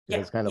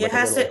 It's kind of it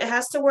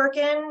has to work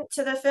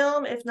into the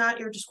film. If not,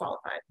 you're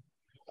disqualified.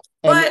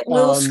 But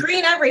we'll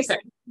screen everything,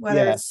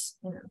 whether it's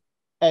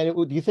And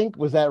do you think,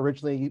 was that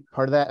originally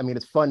part of that? I mean,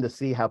 it's fun to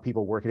see how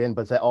people work it in,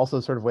 but is that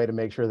also sort of a way to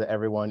make sure that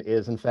everyone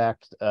is, in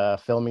fact,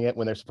 filming it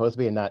when they're supposed to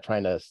be, and not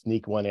trying to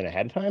sneak one in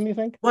ahead of time, you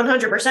think?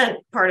 100%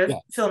 part of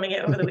filming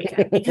it over the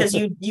weekend, because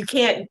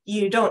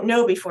you don't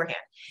know beforehand.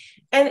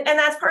 And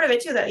that's part of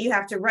it too, that you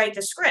have to write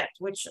the script,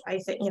 which I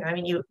think,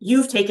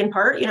 you've taken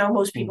part,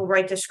 most people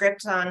write the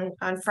script on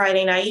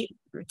Friday night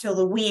till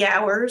the wee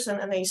hours, and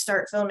then they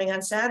start filming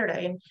on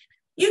Saturday. And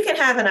you can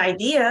have an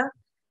idea.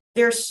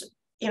 There's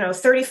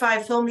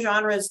 35 film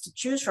genres to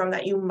choose from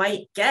that you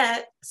might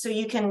get. So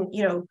you can,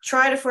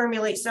 try to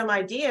formulate some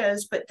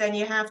ideas, but then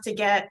you have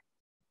to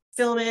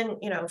film in,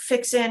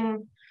 fix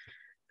in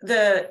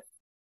the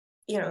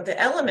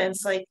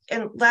elements. Like,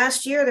 and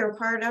last year there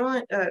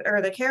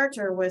were the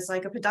character was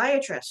like a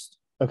podiatrist.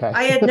 Okay.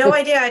 I had no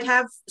idea I'd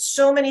have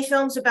so many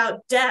films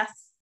about death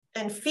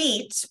and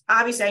feet.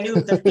 Obviously I knew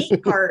the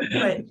feet part,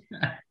 but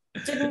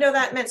didn't know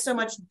that meant so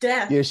much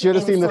death. You should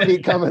have seen the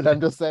feet coming.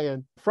 I'm just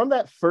saying. From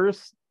that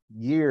first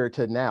year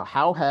to now,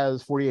 how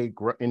has 48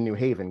 in New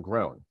Haven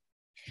grown?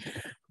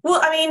 Well,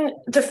 I mean,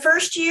 the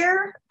first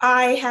year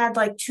I had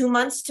like 2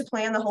 months to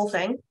plan the whole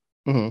thing,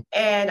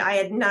 and I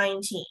had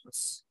 9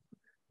 teams.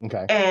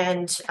 Okay.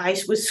 And I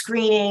was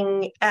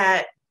screening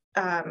at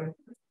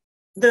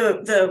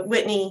the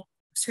Whitney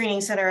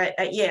Screening Center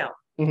at Yale.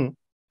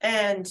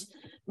 And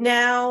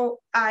now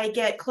I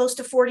get close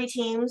to 40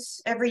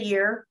 teams every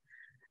year.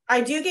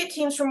 I do get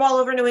teams from all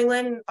over New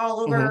England,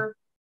 all over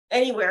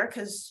anywhere,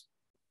 because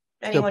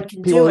anyone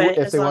can do it.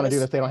 If they want to do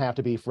this, they don't have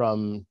to be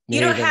from New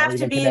Haven. You don't have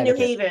to be in New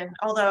Haven,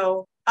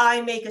 although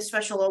I make a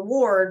special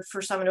award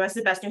for someone who has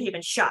the best New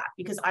Haven shot,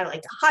 because I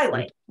like to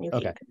highlight New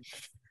Haven.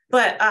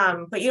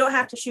 But you don't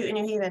have to shoot in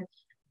New Haven.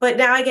 But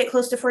now I get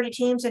close to 40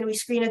 teams, and we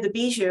screen at the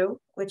Bijou,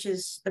 which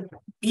is a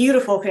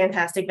beautiful,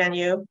 fantastic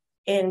venue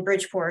in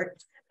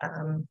Bridgeport.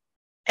 And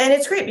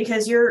it's great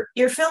because you're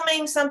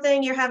filming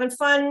something, you're having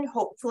fun,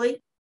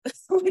 hopefully,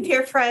 with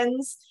your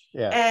friends.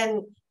 Yeah.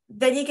 And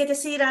then you get to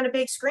see it on a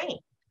big screen.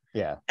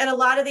 Yeah. And a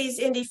lot of these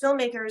indie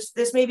filmmakers,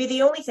 this may be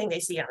the only thing they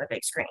see on the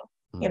big screen,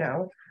 you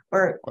know,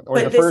 or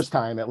the first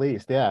time at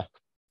least. Yeah.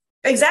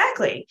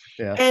 Exactly.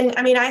 Yeah. And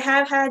I mean, I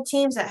have had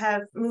teams that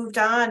have moved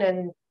on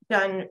and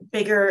done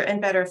bigger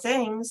and better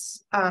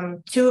things.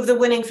 Two of the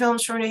winning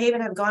films from New Haven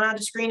have gone on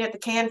to screen at the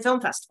Cannes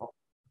Film Festival.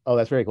 Oh,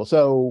 that's very cool.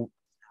 So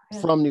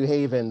from New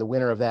Haven, the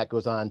winner of that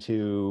goes on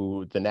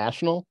to the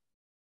national?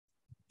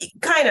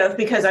 Kind of,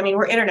 because I mean,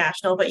 we're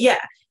international, but yeah,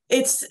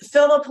 it's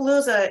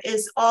Filmapalooza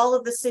is all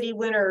of the city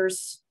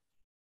winners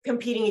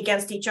competing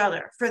against each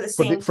other for the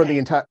same for the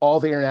entire, all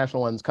the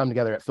international ones come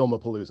together at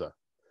Filmapalooza.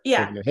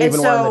 Yeah. So the New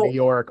Haven one, the New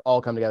York,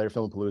 all come together at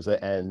Filmapalooza,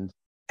 and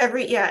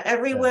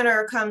every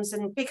winner comes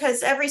in,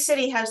 because every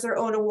city has their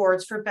own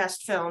awards for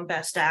best film,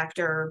 best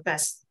actor,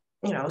 best,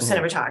 you know,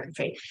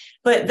 cinematography.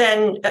 But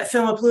then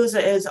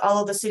Filmapalooza is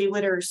all of the city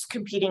winners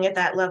competing at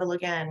that level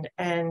again.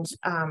 And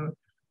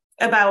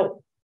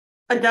about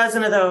a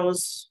dozen of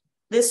those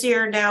this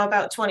year, now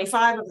about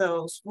 25 of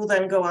those will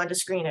then go on to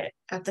screen it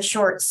at the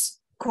Shorts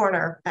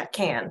Corner at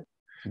Cannes.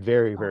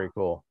 Very, very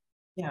cool.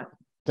 Yeah.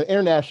 The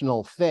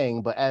international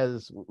thing, but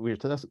as we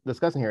were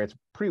discussing here, it's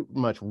pretty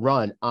much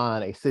run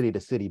on a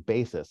city-to-city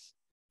basis.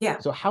 Yeah.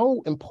 So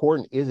how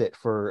important is it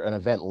for an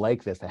event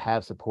like this to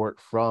have support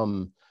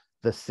from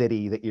the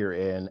city that you're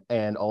in,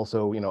 and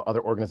also, you know,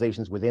 other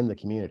organizations within the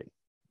community?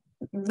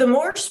 The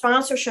more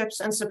sponsorships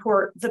and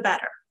support, the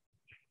better.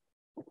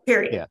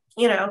 Period. Yeah.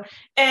 You know,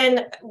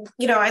 and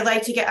you know, I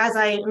like to get, as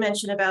I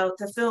mentioned about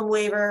the film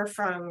waiver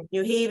from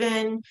New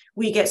Haven,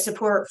 we get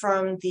support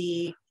from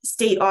the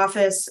state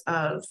office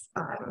of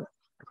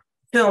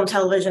film,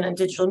 television, and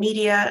digital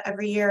media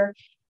every year.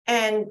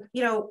 And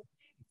you know,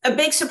 a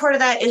big support of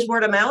that is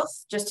word of mouth,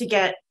 just to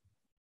get,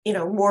 you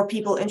know, more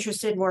people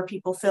interested, more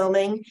people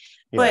filming.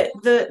 Yeah.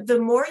 But the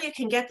more you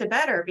can get, the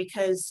better,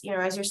 because, you know,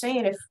 as you're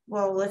saying,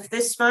 if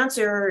this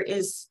sponsor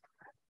is,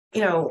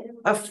 you know,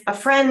 a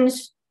friend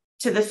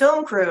to the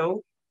film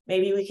crew,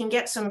 maybe we can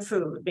get some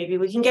food, maybe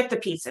we can get the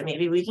pizza,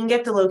 maybe we can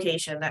get the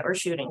location that we're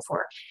shooting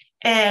for.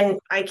 And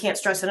I can't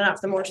stress it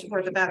enough, the more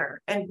support, the better.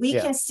 And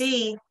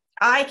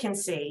I can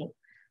see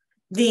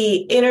the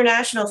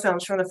international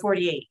films from the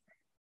 48.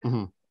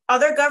 Mm-hmm.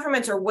 Other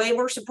governments are way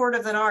more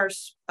supportive than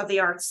ours of the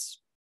arts.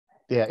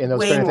 Yeah, in those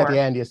credits at the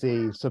end, you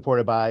see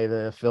supported by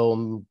the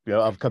film, you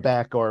know, of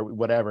Quebec or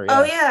whatever. Yeah.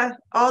 Oh yeah,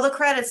 all the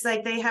credits,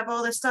 like they have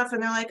all this stuff,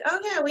 and they're like, oh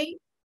yeah,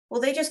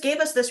 they just gave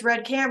us this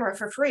red camera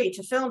for free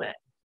to film it.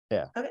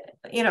 Yeah. Okay.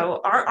 You know,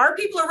 our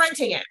people are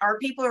renting it. Our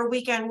people are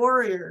weekend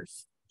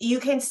warriors. You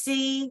can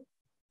see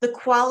the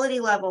quality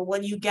level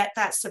when you get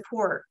that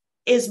support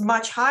is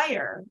much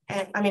higher.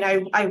 And I mean,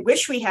 I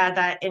wish we had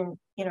that in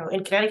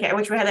Connecticut. I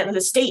wish we had that in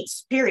the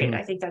States, period.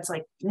 I think that's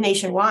like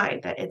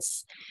nationwide, that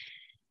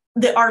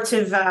the arts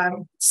have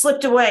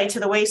slipped away to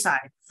the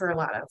wayside for a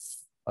lot of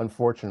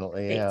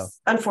unfortunately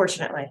states. Yeah.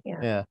 Unfortunately, yeah.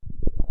 Yeah.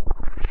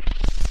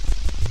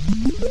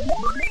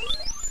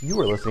 You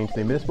are listening to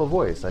the Municipal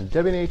Voice on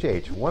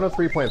WNHH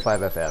 103.5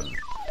 FM.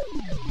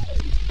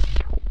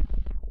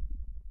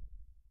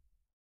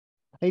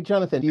 Hey,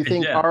 Jonathan, do you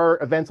think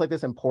are events like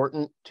this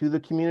important to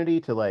the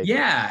community, to like?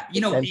 Yeah, you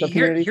know, here's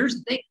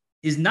the thing.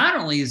 Is not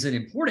only is it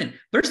important,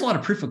 there's a lot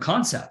of proof of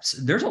concepts.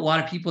 There's a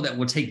lot of people that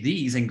will take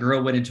these and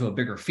grow it into a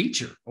bigger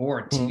feature or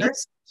a TV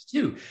series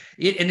too.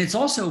 And it's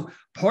also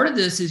part of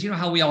this is, you know,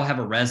 how we all have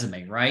a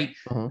resume, right?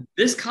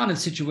 This kind of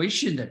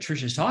situation that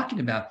Trish is talking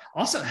about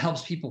also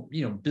helps people,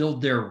 you know,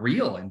 build their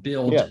reel and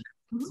build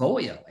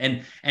portfolio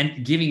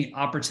and giving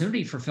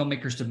opportunity for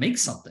filmmakers to make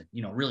something,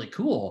 you know, really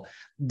cool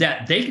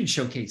that they can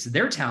showcase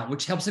their talent,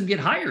 which helps them get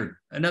hired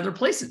in other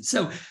places.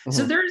 So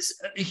there's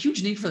a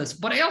huge need for this.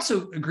 But I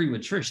also agree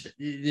with Trish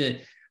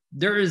that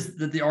there is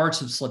the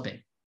arts of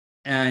slipping,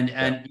 and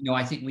you know,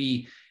 I think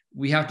we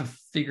have to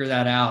figure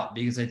that out,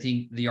 because I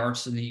think the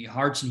arts and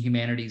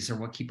humanities are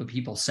what keep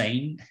people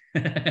sane.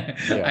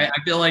 I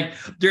feel like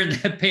during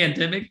the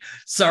pandemic,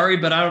 sorry,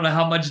 but I don't know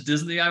how much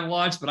Disney I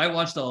watched, but I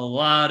watched a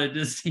lot of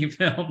Disney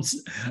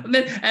films. And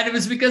it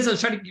was because I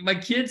was trying to keep my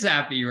kids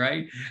happy,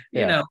 right?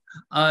 You know,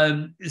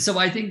 so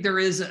I think there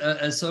is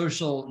a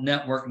social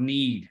network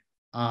need.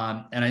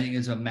 And I think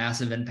it's a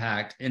massive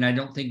impact. And I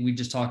don't think we're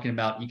just talking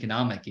about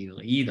economic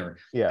either.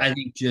 Yeah. I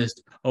think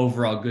just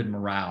overall good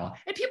morale.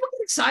 And people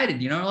get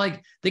excited, you know,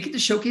 like they get to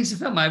showcase a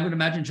film. I would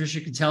imagine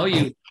Tricia could tell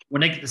you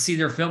when they get to see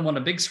their film on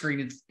a big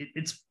screen,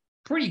 it's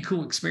pretty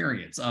cool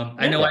experience.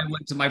 I know I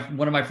went to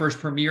one of my first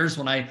premieres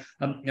when I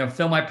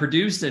film I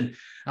produced, and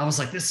I was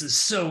like, this is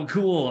so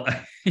cool.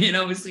 You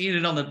know, seeing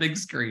it on the big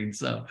screen.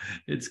 So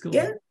it's cool.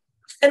 Yeah.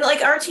 And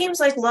like our teams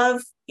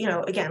love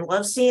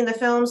seeing the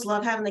films,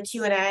 love having the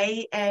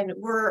Q&A, and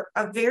we're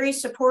a very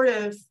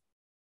supportive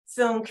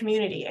film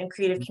community and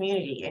creative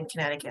community in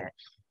Connecticut.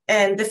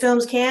 And the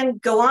films can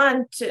go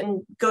on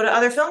to go to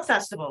other film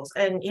festivals,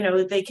 and you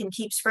know, they can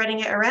keep spreading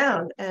it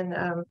around. And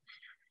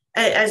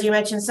as you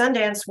mentioned,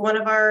 Sundance, one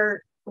of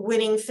our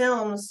winning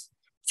films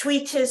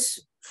tweaked his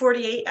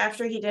 48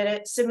 after he did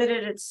it,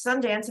 submitted it to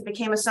Sundance, and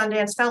became a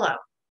Sundance fellow.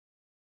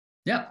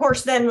 Yeah. Of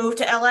course, then moved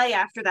to LA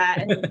after that,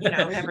 and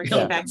never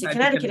came back to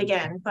Connecticut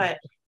again. But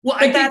I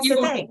think that's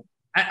the thing.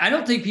 I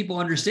don't think people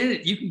understand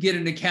it. You can get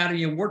an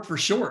Academy Award for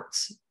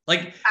shorts.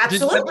 Like,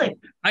 absolutely.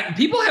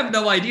 People have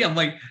no idea. I'm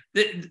like,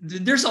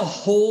 there's a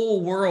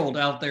whole world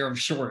out there of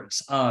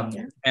shorts,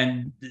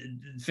 and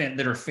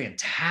that are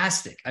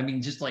fantastic. I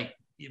mean, just like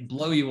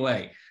blow you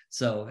away.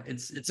 So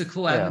it's a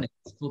cool avenue.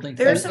 It's a cool thing.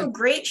 There's some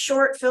great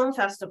short film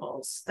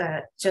festivals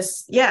that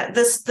just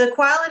the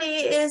quality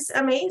is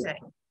amazing.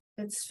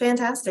 It's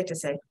fantastic to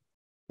see.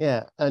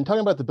 Yeah, and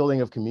talking about the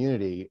building of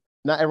community,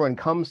 not everyone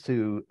comes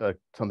to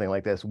something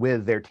like this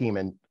with their team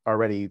and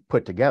already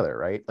put together,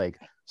 right? Like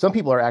some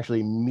people are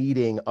actually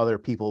meeting other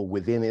people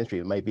within the industry.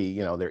 It might be,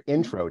 their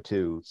intro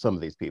to some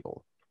of these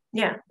people.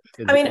 Yeah.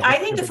 I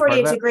think the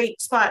 48 is a great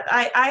spot.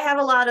 I have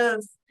a lot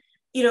of,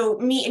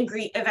 meet and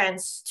greet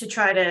events to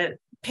try to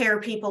pair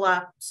people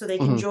up so they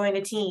can join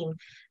a team.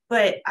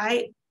 But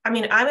I'm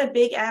a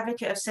big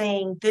advocate of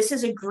saying this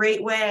is a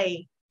great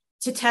way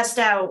to test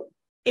out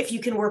if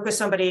you can work with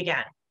somebody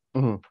again,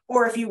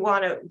 or if you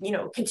want to,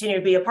 continue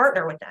to be a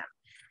partner with them.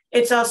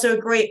 It's also a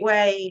great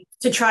way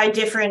to try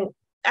different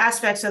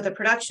aspects of the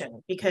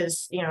production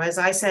because, as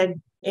I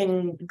said,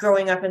 in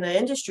growing up in the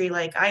industry,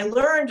 like I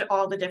learned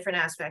all the different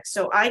aspects.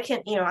 So I can,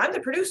 I'm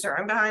the producer,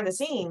 I'm behind the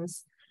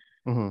scenes,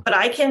 but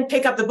I can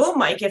pick up the boom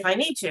mic if I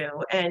need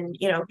to and,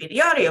 be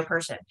the audio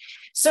person.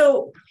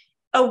 So,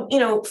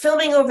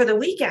 filming over the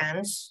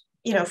weekends,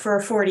 for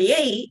a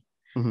 48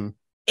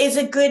 is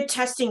a good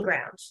testing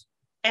ground.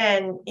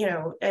 And,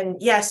 and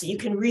yes, you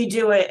can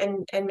redo it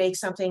and make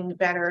something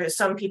better.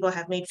 Some people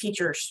have made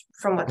features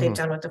from what they've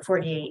done with the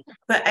 48.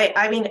 But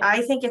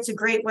I think it's a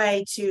great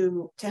way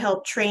to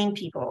help train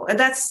people. And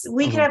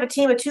we could have a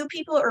team of 2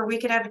 people, or we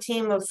could have a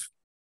team of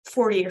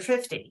 40 or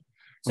 50.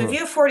 So if you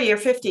have 40 or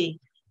 50,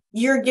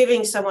 you're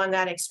giving someone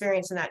that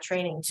experience and that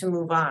training to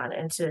move on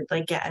and to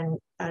like get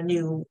a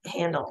new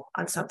handle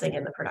on something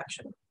in the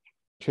production.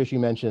 Trish, you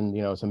mentioned,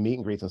 some meet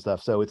and greets and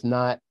stuff. So it's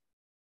not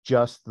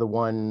just the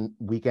one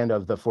weekend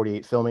of the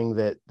 48 filming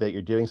that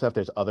you're doing stuff.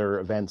 There's other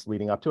events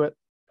leading up to it.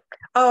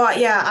 Oh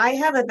yeah, I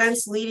have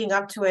events leading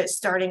up to it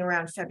starting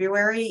around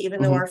February,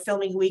 even though our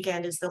filming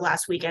weekend is the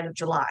last weekend of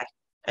July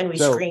and we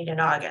screen in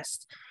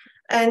August.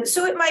 And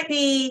so it might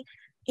be,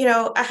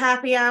 a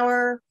happy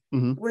hour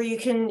where you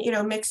can,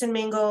 mix and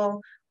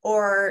mingle,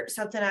 or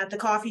something at the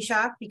coffee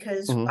shop,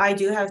 because I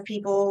do have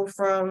people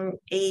from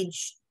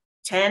age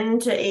 10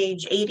 to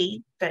age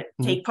 80 that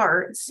take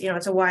part.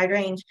 It's a wide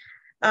range.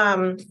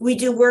 We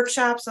do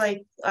workshops,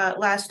 like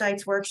last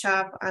night's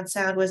workshop on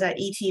sound was at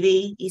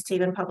ETV, East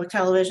Haven Public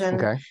Television.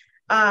 Okay.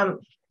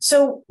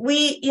 So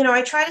we,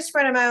 I try to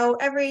spread them out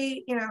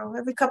every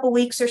couple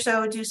weeks or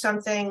so, do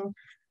something,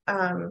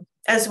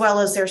 as well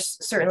as there's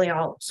certainly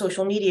all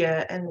social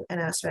media and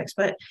aspects.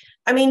 But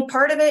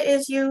part of it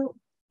is you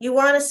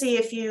want to see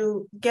if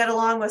you get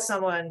along with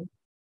someone,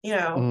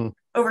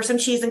 over some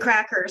cheese and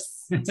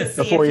crackers to see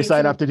before you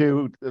sign up to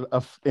do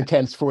a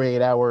intense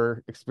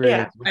 48-hour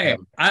experience. Yeah.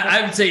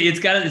 I would say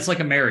it's like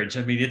a marriage.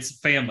 It's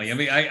family. It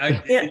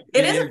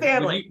is a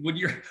family. When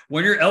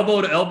you're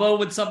elbow to elbow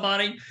with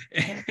somebody,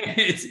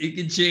 it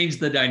can change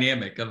the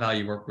dynamic of how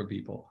you work with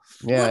people.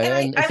 Yeah,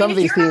 and some of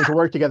these teams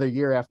work together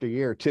year after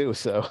year too.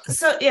 So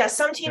yeah,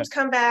 some teams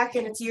come back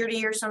and it's year to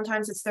year.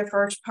 Sometimes it's their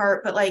first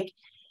part, but like,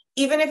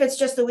 even if it's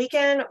just the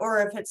weekend,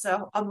 or if it's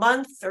a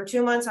month or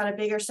 2 months on a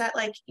bigger set,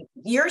 like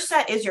your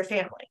set is your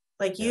family.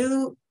 Like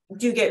you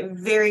do get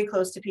very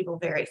close to people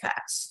very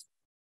fast.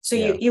 So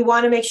you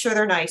want to make sure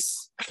they're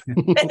nice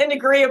and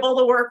agreeable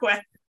to work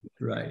with.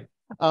 Right.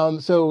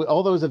 So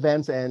all those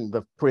events and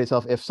the parade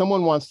itself, if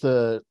someone wants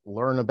to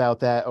learn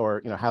about that,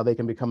 or how they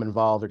can become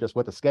involved, or just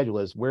what the schedule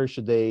is, where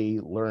should they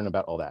learn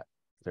about all that?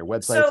 Their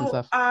websites and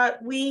stuff?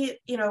 We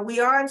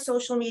are on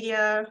social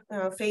media,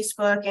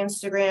 Facebook,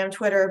 Instagram,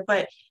 Twitter,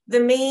 but the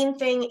main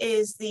thing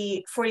is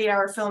the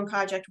 48-Hour Film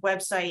Project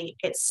website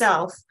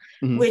itself,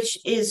 which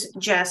is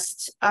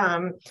just,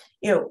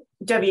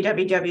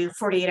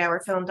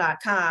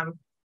 www.48hourfilm.com.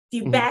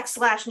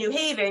 If you / New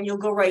Haven, you'll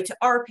go right to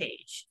our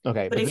page.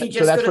 Okay. But if you just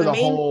so that's go to for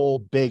the whole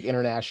big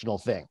international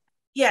thing.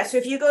 Yeah, so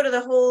if you go to the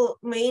whole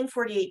main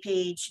 48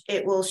 page,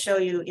 it will show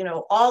you,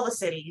 all the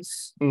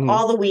cities,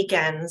 all the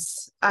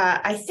weekends.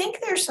 I think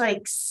there's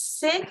like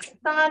 6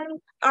 on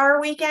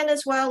our weekend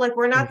as well. Like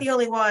we're not the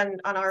only one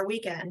on our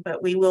weekend,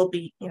 but we will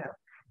be,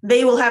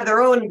 they will have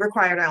their own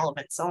required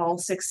elements. All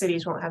 6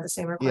 cities won't have the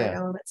same required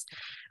elements.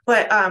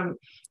 But on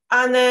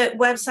the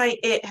website,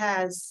 it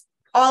has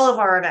all of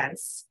our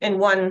events in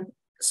one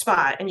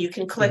spot, and you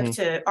can click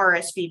to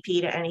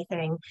RSVP to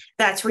anything.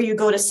 That's where you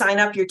go to sign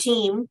up your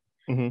team.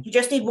 You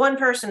just need one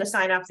person to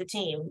sign up the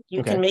team.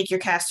 You can make your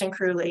cast and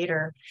crew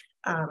later.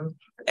 And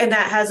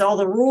that has all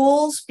the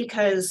rules,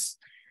 because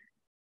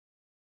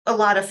a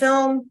lot of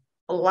film,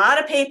 a lot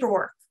of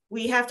paperwork,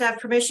 we have to have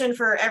permission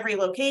for every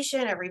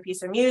location, every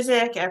piece of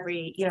music,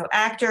 every,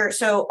 actor.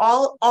 So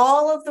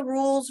all of the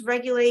rules,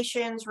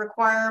 regulations,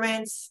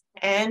 requirements,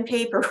 and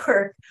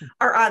paperwork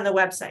are on the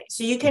website.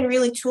 So you can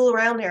really tool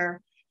around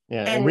there.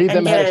 Yeah, and read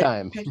them ahead of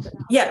time.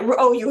 Yeah.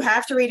 Oh, you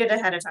have to read it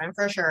ahead of time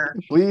for sure.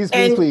 Please.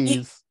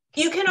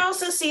 You can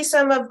also see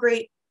some of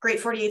great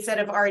 48s that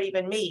have already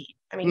been made.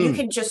 I mean, you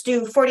can just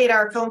do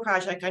 48-hour film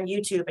project on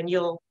YouTube and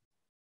you'll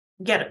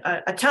get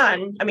a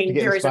ton. I mean,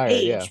 there is a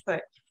page,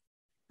 but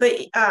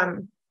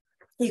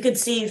you could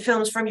see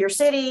films from your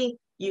city.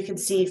 You can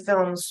see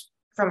films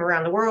from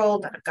around the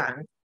world that have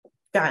gotten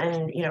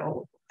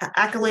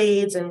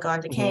accolades and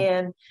gone to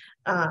Cannes.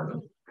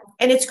 And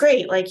it's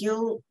great. Like,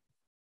 you'll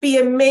be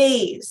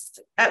amazed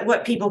at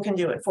what people can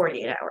do in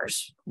 48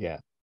 hours. Yeah.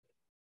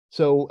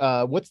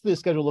 So what's the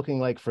schedule looking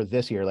like for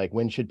this year? Like,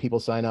 when should people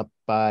sign up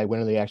by? When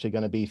are they actually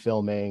going to be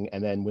filming?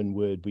 And then when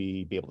would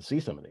we be able to see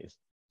some of these?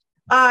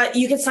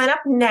 You can sign up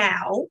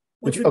now,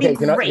 which would be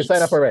great. You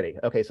sign up already.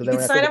 Okay, so then you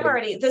can sign up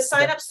already. The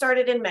sign up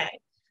started in May.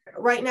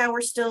 Right now,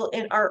 we're still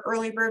in our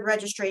early bird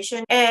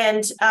registration,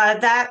 and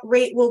that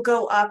rate will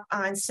go up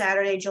on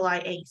Saturday, July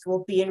 8th.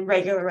 We'll be in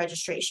regular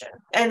registration,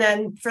 and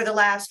then for the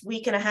last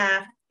week and a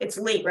half, it's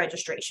late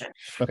registration.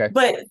 Okay,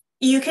 but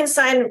you can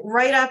sign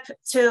right up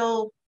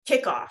till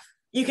kickoff.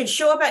 You can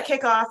show up at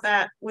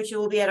kickoff, which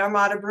will be at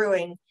Armada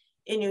Brewing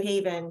in New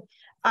Haven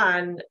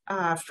on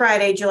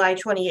Friday, July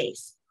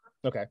 28th.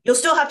 Okay. You'll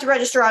still have to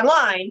register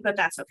online, but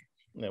that's okay.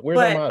 Yeah, where's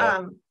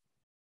Armada?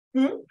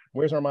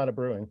 Where's Armada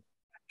Brewing?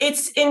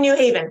 It's in New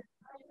Haven.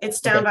 It's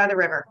down by the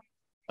river.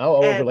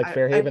 Over like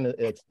Fairhaven.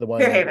 It's the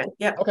one. Fairhaven.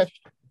 Yeah. Okay.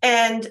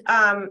 And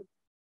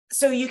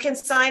so you can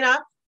sign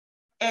up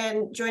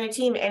and join a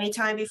team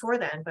anytime before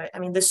then. But I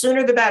mean, the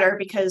sooner the better,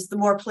 because the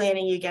more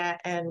planning you get.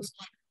 And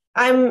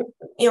I'm,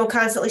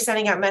 constantly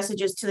sending out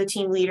messages to the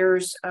team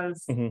leaders of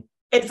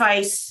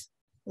advice,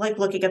 like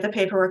looking at the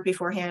paperwork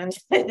beforehand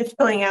and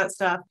filling out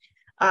stuff.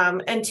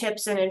 And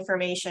tips and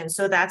information.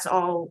 So that's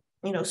all,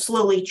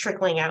 slowly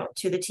trickling out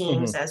to the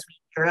teams as we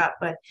gear up.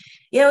 But,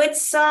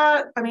 it's,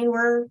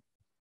 we're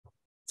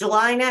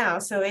July now,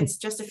 so it's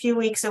just a few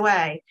weeks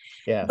away.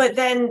 Yeah. But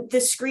then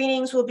the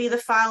screenings will be the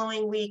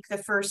following week, the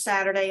first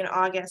Saturday in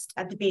August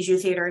at the Bijou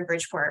Theater in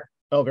Bridgeport.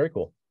 Oh, very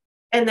cool.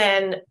 And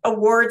then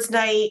awards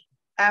night,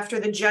 after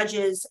the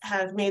judges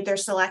have made their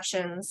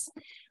selections,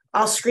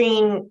 I'll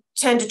screen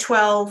 10 to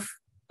 12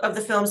 of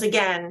the films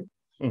again.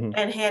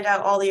 And hand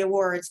out all the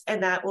awards,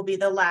 and that will be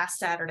the last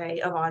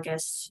Saturday of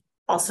August,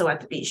 also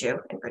at the Bijou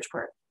in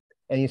Bridgeport.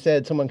 And you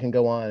said someone can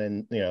go on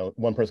and,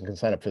 one person can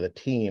sign up for the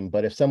team,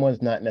 but if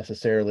someone's not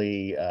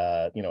necessarily,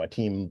 a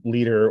team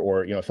leader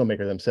or, a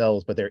filmmaker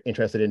themselves, but they're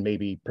interested in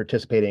maybe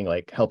participating,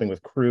 like helping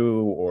with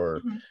crew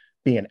or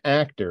being an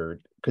actor,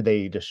 could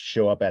they just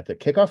show up at the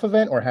kickoff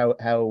event, or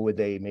how would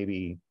they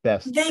maybe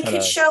best? They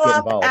could show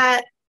up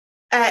at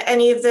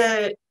any of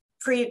the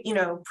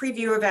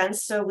preview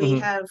events. So we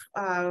have,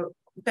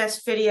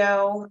 Best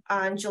Video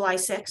on July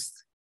 6th,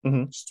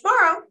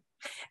 tomorrow.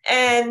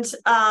 And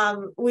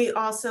we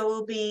also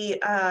will be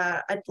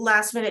a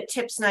last minute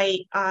tips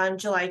night on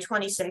July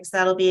 26th.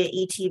 That'll be at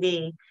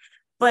ETV.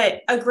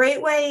 But a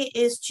great way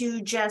is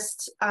to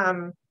just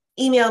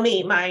email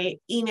me. My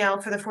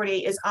email for the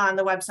 48 is on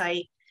the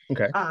website.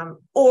 Okay.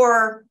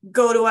 Or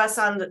go to us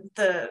on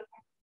the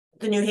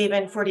New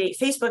Haven 48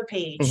 Facebook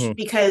page,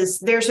 because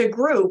there's a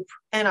group,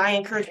 and I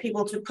encourage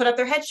people to put up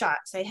their headshot,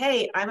 say,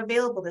 hey, I'm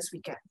available this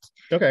weekend.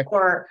 Okay.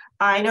 Or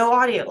I know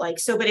audio,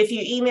 but if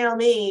you email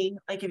me,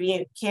 like if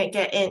you can't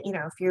get in,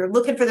 if you're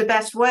looking for the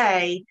best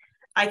way,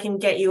 I can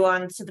get you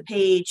onto the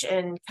page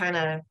and kind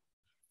of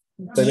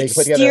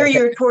steer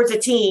you towards a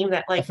team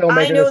that, like,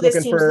 I know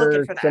this team's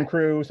looking for that.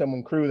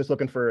 Some crew that's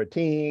looking for a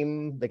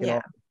team. They can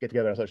all get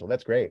together on social.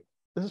 That's great.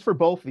 This is for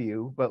both of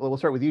you, but we'll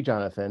start with you,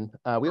 Jonathan.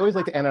 We always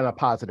like to end on a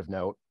positive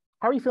note.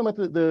 How are you feeling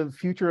about the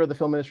future of the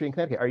film industry in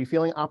Connecticut? Are you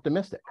feeling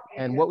optimistic?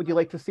 And what would you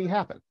like to see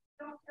happen?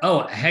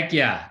 Oh, heck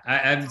yeah.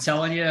 I'm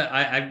telling you,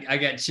 I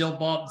got chill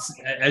bumps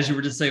as you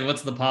were just saying,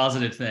 what's the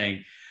positive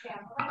thing?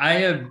 I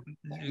have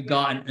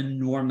gotten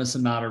enormous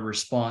amount of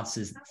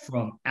responses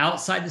from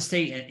outside the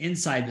state and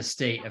inside the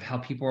state of how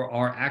people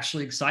are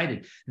actually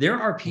excited.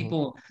 There are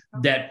people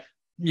that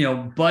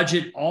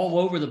budget all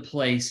over the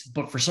place,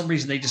 but for some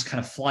reason they just kind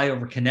of fly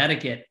over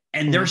Connecticut,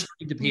 and they're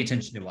starting to pay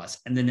attention to us.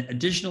 And then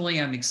additionally,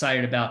 I'm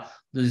excited about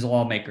these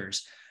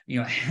lawmakers,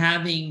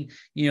 having,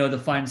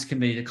 the finance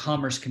committee, the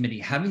commerce committee,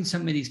 having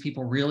some of these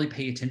people really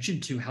pay attention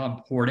to how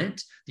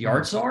important the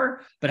arts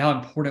are, but how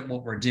important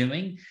what we're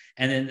doing.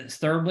 And then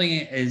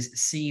thirdly is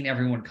seeing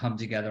everyone come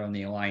together on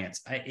the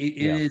alliance.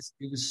 It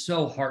was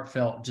so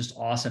heartfelt, just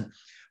awesome,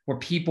 where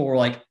people were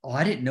like, oh,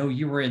 I didn't know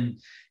you were in,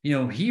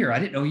 here. I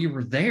didn't know you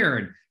were there.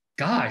 And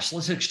gosh,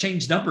 let's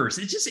exchange numbers.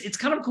 It's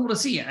kind of cool to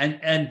see.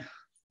 And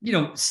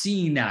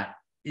seeing that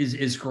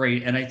is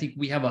great. And I think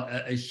we have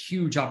a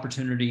huge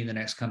opportunity in the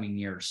next coming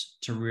years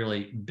to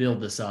really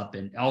build this up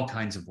in all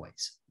kinds of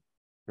ways.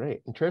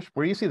 Great. And Trish,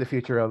 where do you see the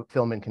future of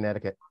film in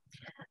Connecticut?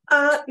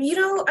 I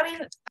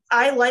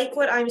like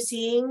what I'm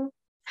seeing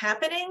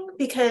happening,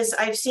 because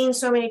I've seen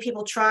so many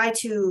people try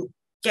to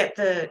get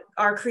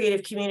our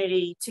creative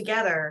community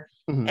together.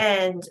 Mm-hmm.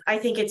 And I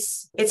think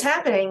it's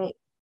happening.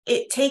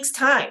 It takes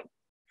time,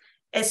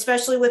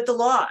 especially with the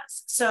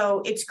laws.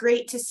 So it's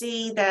great to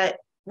see that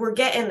we're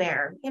getting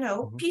there,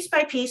 mm-hmm. piece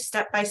by piece,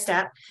 step by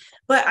step.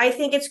 But I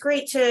think it's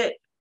great to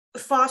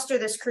foster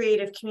this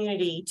creative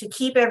community, to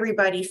keep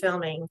everybody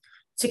filming,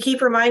 to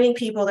keep reminding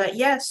people that,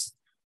 yes,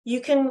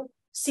 you can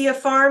see a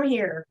farm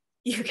here.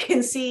 You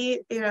can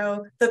see,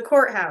 the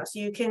courthouse.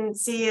 You can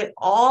see it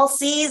all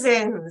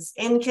seasons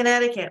in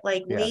Connecticut.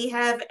 Like, we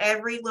have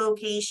every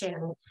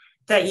location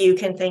that you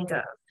can think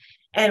of.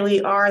 And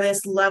we are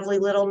this lovely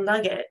little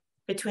nugget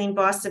between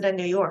Boston and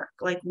New York.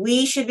 Like,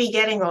 we should be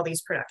getting all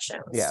these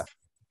productions. Yeah.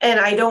 And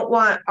I don't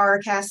want our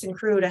cast and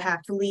crew to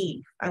have to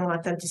leave. I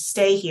want them to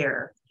stay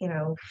here,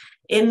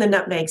 in the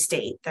Nutmeg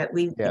State that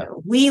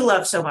we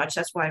love so much.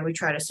 That's why we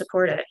try to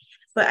support it.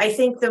 But I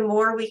think the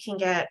more we can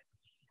get,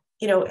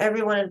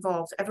 everyone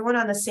involved, everyone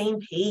on the same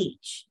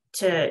page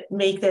to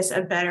make this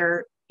a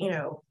better,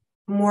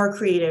 more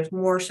creative,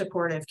 more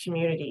supportive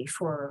community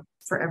for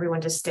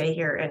everyone to stay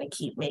here and to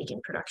keep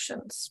making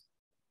productions.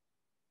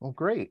 Well,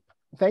 great.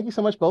 Thank you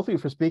so much, both of you,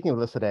 for speaking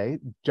with us today.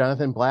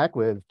 Jonathan Black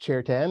with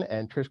Chair 10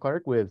 and Trish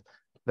Clark with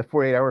the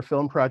 48-Hour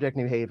Film Project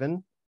New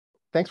Haven.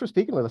 Thanks for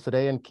speaking with us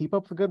today, and keep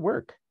up the good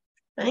work.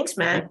 Thanks,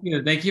 Matt.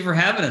 Thank you for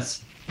having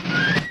us.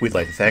 We'd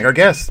like to thank our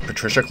guests,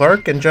 Patricia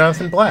Clark and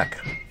Jonathan Black.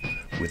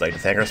 We'd like to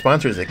thank our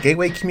sponsors at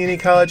Gateway Community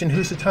College and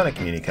Housatonic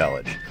Community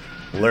College.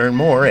 Learn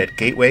more at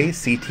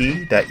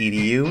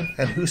gatewayct.edu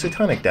and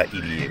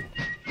housatonic.edu.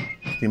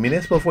 The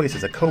Municipal Voice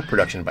is a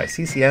co-production by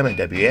CCM and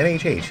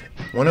WNHH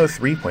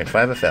 103.5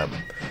 FM.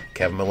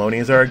 Kevin Maloney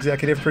is our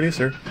executive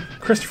producer,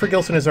 Christopher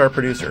Gilson is our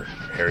producer,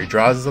 Harry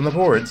Draws is on the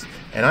boards,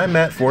 and I'm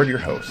Matt Ford, your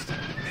host.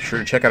 Be sure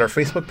to check out our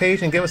Facebook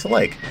page and give us a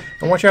like,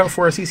 and watch out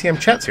for our CCM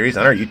chat series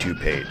on our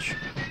YouTube page.